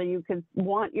whether you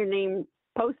want your name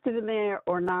posted in there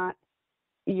or not.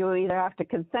 You either have to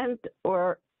consent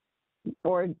or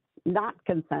not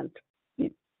consent.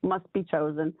 It must be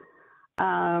chosen.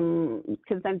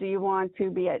 Consent, do you want to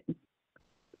be at,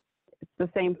 it's the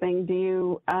same thing. Do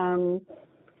you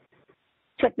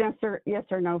check yes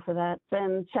or no for that?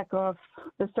 Then check off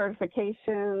the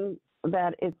certification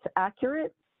that it's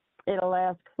accurate. It'll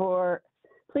ask for,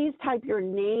 please type your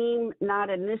name,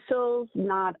 not initials,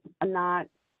 not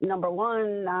number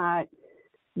 1, not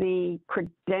the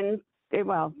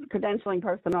credentialing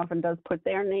person often does put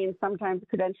their name. Sometimes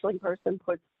the credentialing person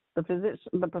puts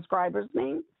the prescriber's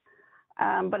name,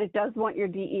 but it does want your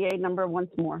DEA number once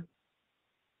more.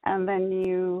 And then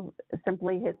you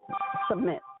simply hit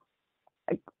submit.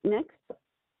 Next.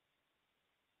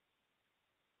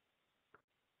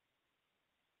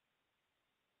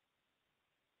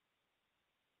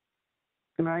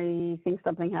 I think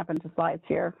something happened to slides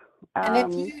here.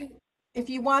 And if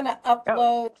you want to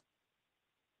upload,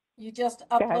 you just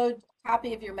upload a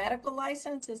copy of your medical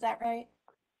license, is that right?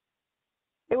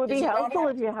 It would be helpful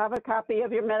if you have a copy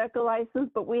of your medical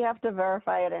license, but we have to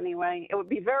verify it anyway. It would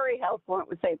be very helpful. It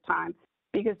would save time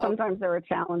because sometimes there are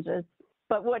challenges.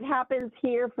 But what happens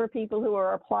here for people who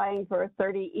are applying for a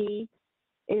 30E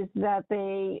is that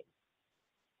they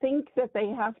think that they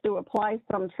have to apply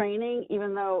some training,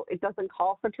 even though it doesn't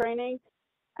call for training.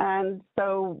 And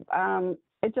so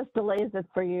it just delays it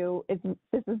for you.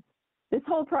 This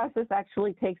whole process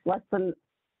actually takes less than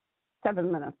 7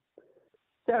 minutes.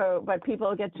 So, but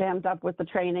people get jammed up with the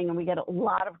training, and we get a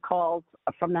lot of calls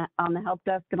from that on the help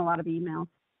desk and a lot of emails.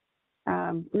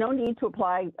 No need to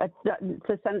apply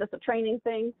to send us a training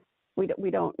thing.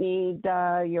 We don't need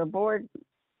your board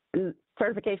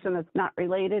certification that's not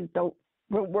related. Don't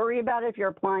worry about it if you're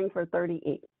applying for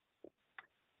 30E.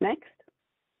 Next.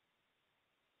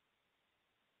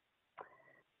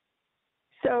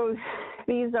 So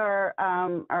these are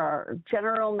our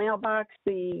general mailbox,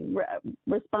 the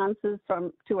responses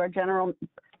to our general,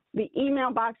 the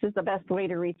email box is the best way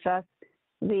to reach us.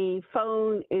 The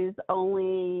phone is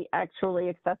only actually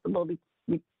accessible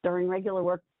during regular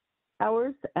work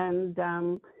hours, and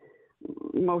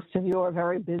most of you are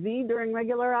very busy during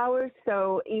regular hours,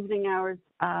 so evening hours,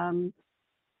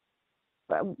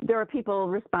 there are people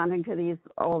responding to these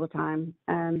all the time,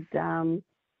 and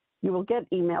you will get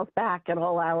emails back at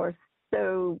all hours.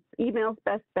 So email's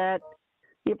best bet.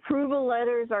 The approval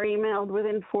letters are emailed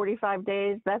within 45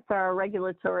 days. That's our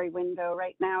regulatory window.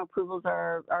 Right now, approvals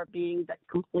are being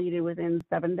completed within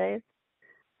 7 days.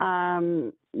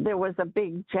 There was a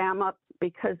big jam up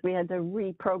because we had to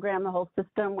reprogram the whole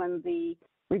system when the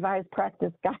revised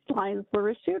practice guidelines were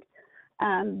issued.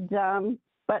 And,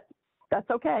 but that's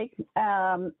okay.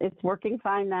 It's working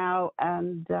fine now,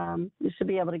 and you should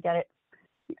be able to get it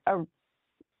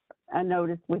a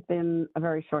notice within a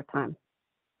very short time.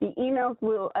 The emails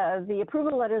will, the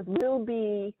approval letters will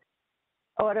be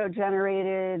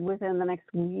auto-generated within the next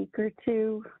week or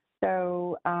two.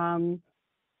 So the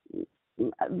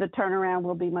turnaround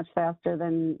will be much faster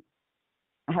than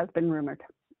has been rumored.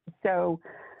 So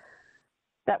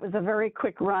that was a very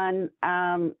quick run.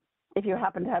 If you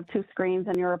happen to have 2 screens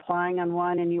and you're applying on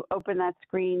one and you open that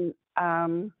screen,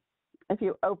 if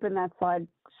you open that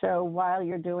slideshow while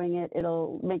you're doing it,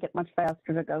 it'll make it much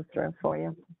faster to go through for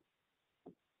you.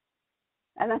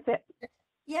 And that's it.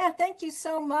 Yeah, thank you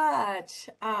so much.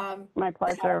 My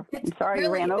pleasure. I'm sorry you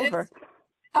ran over.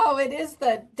 Oh, it is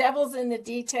the devil's in the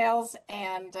details,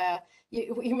 and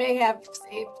we may have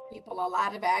saved people a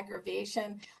lot of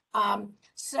aggravation.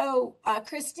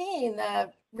 Christine, the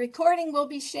recording will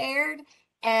be shared,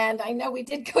 and I know we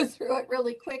did go through it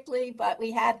really quickly, but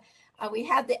we had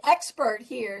the expert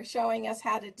here showing us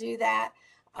how to do that.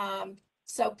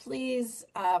 So please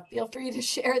feel free to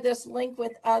share this link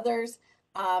with others.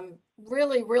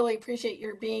 Really, really appreciate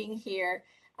your being here,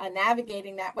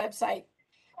 navigating that website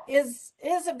is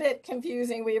a bit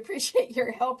confusing. We appreciate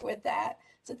your help with that.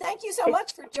 So thank you so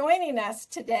much for joining us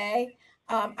today.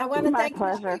 I want to My thank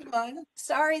pleasure. everyone.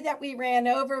 Sorry that we ran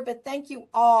over, but thank you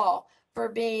all for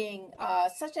being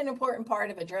such an important part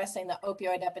of addressing the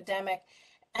opioid epidemic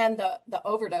and the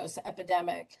overdose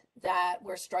epidemic that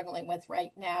we're struggling with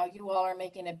right now. You all are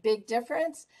making a big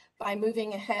difference by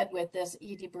moving ahead with this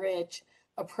ED Bridge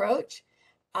approach.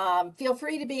 Feel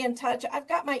free to be in touch. I've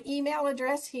got my email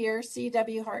address here,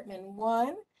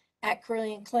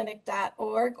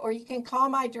 cwhartman1@carillionclinic.org, or you can call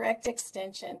my direct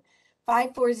extension,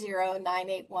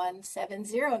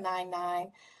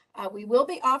 540-981-7099. We will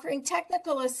be offering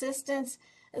technical assistance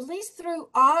at least through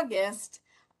August.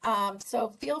 So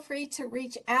feel free to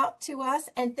reach out to us.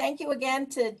 And thank you again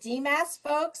to DMAS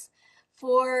folks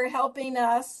for helping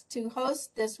us to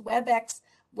host this WebEx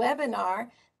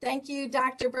webinar. Thank you,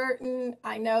 Dr. Burton.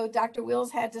 I know Dr.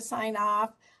 Wills had to sign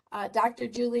off. Dr.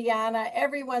 Juliana,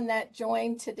 everyone that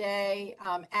joined today,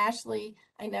 Ashley,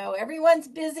 I know everyone's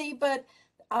busy, but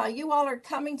you all are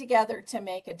coming together to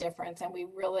make a difference, and we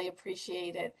really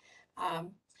appreciate it.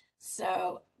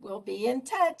 So we'll be in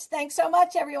touch. Thanks so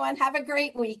much, everyone. Have a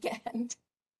great weekend.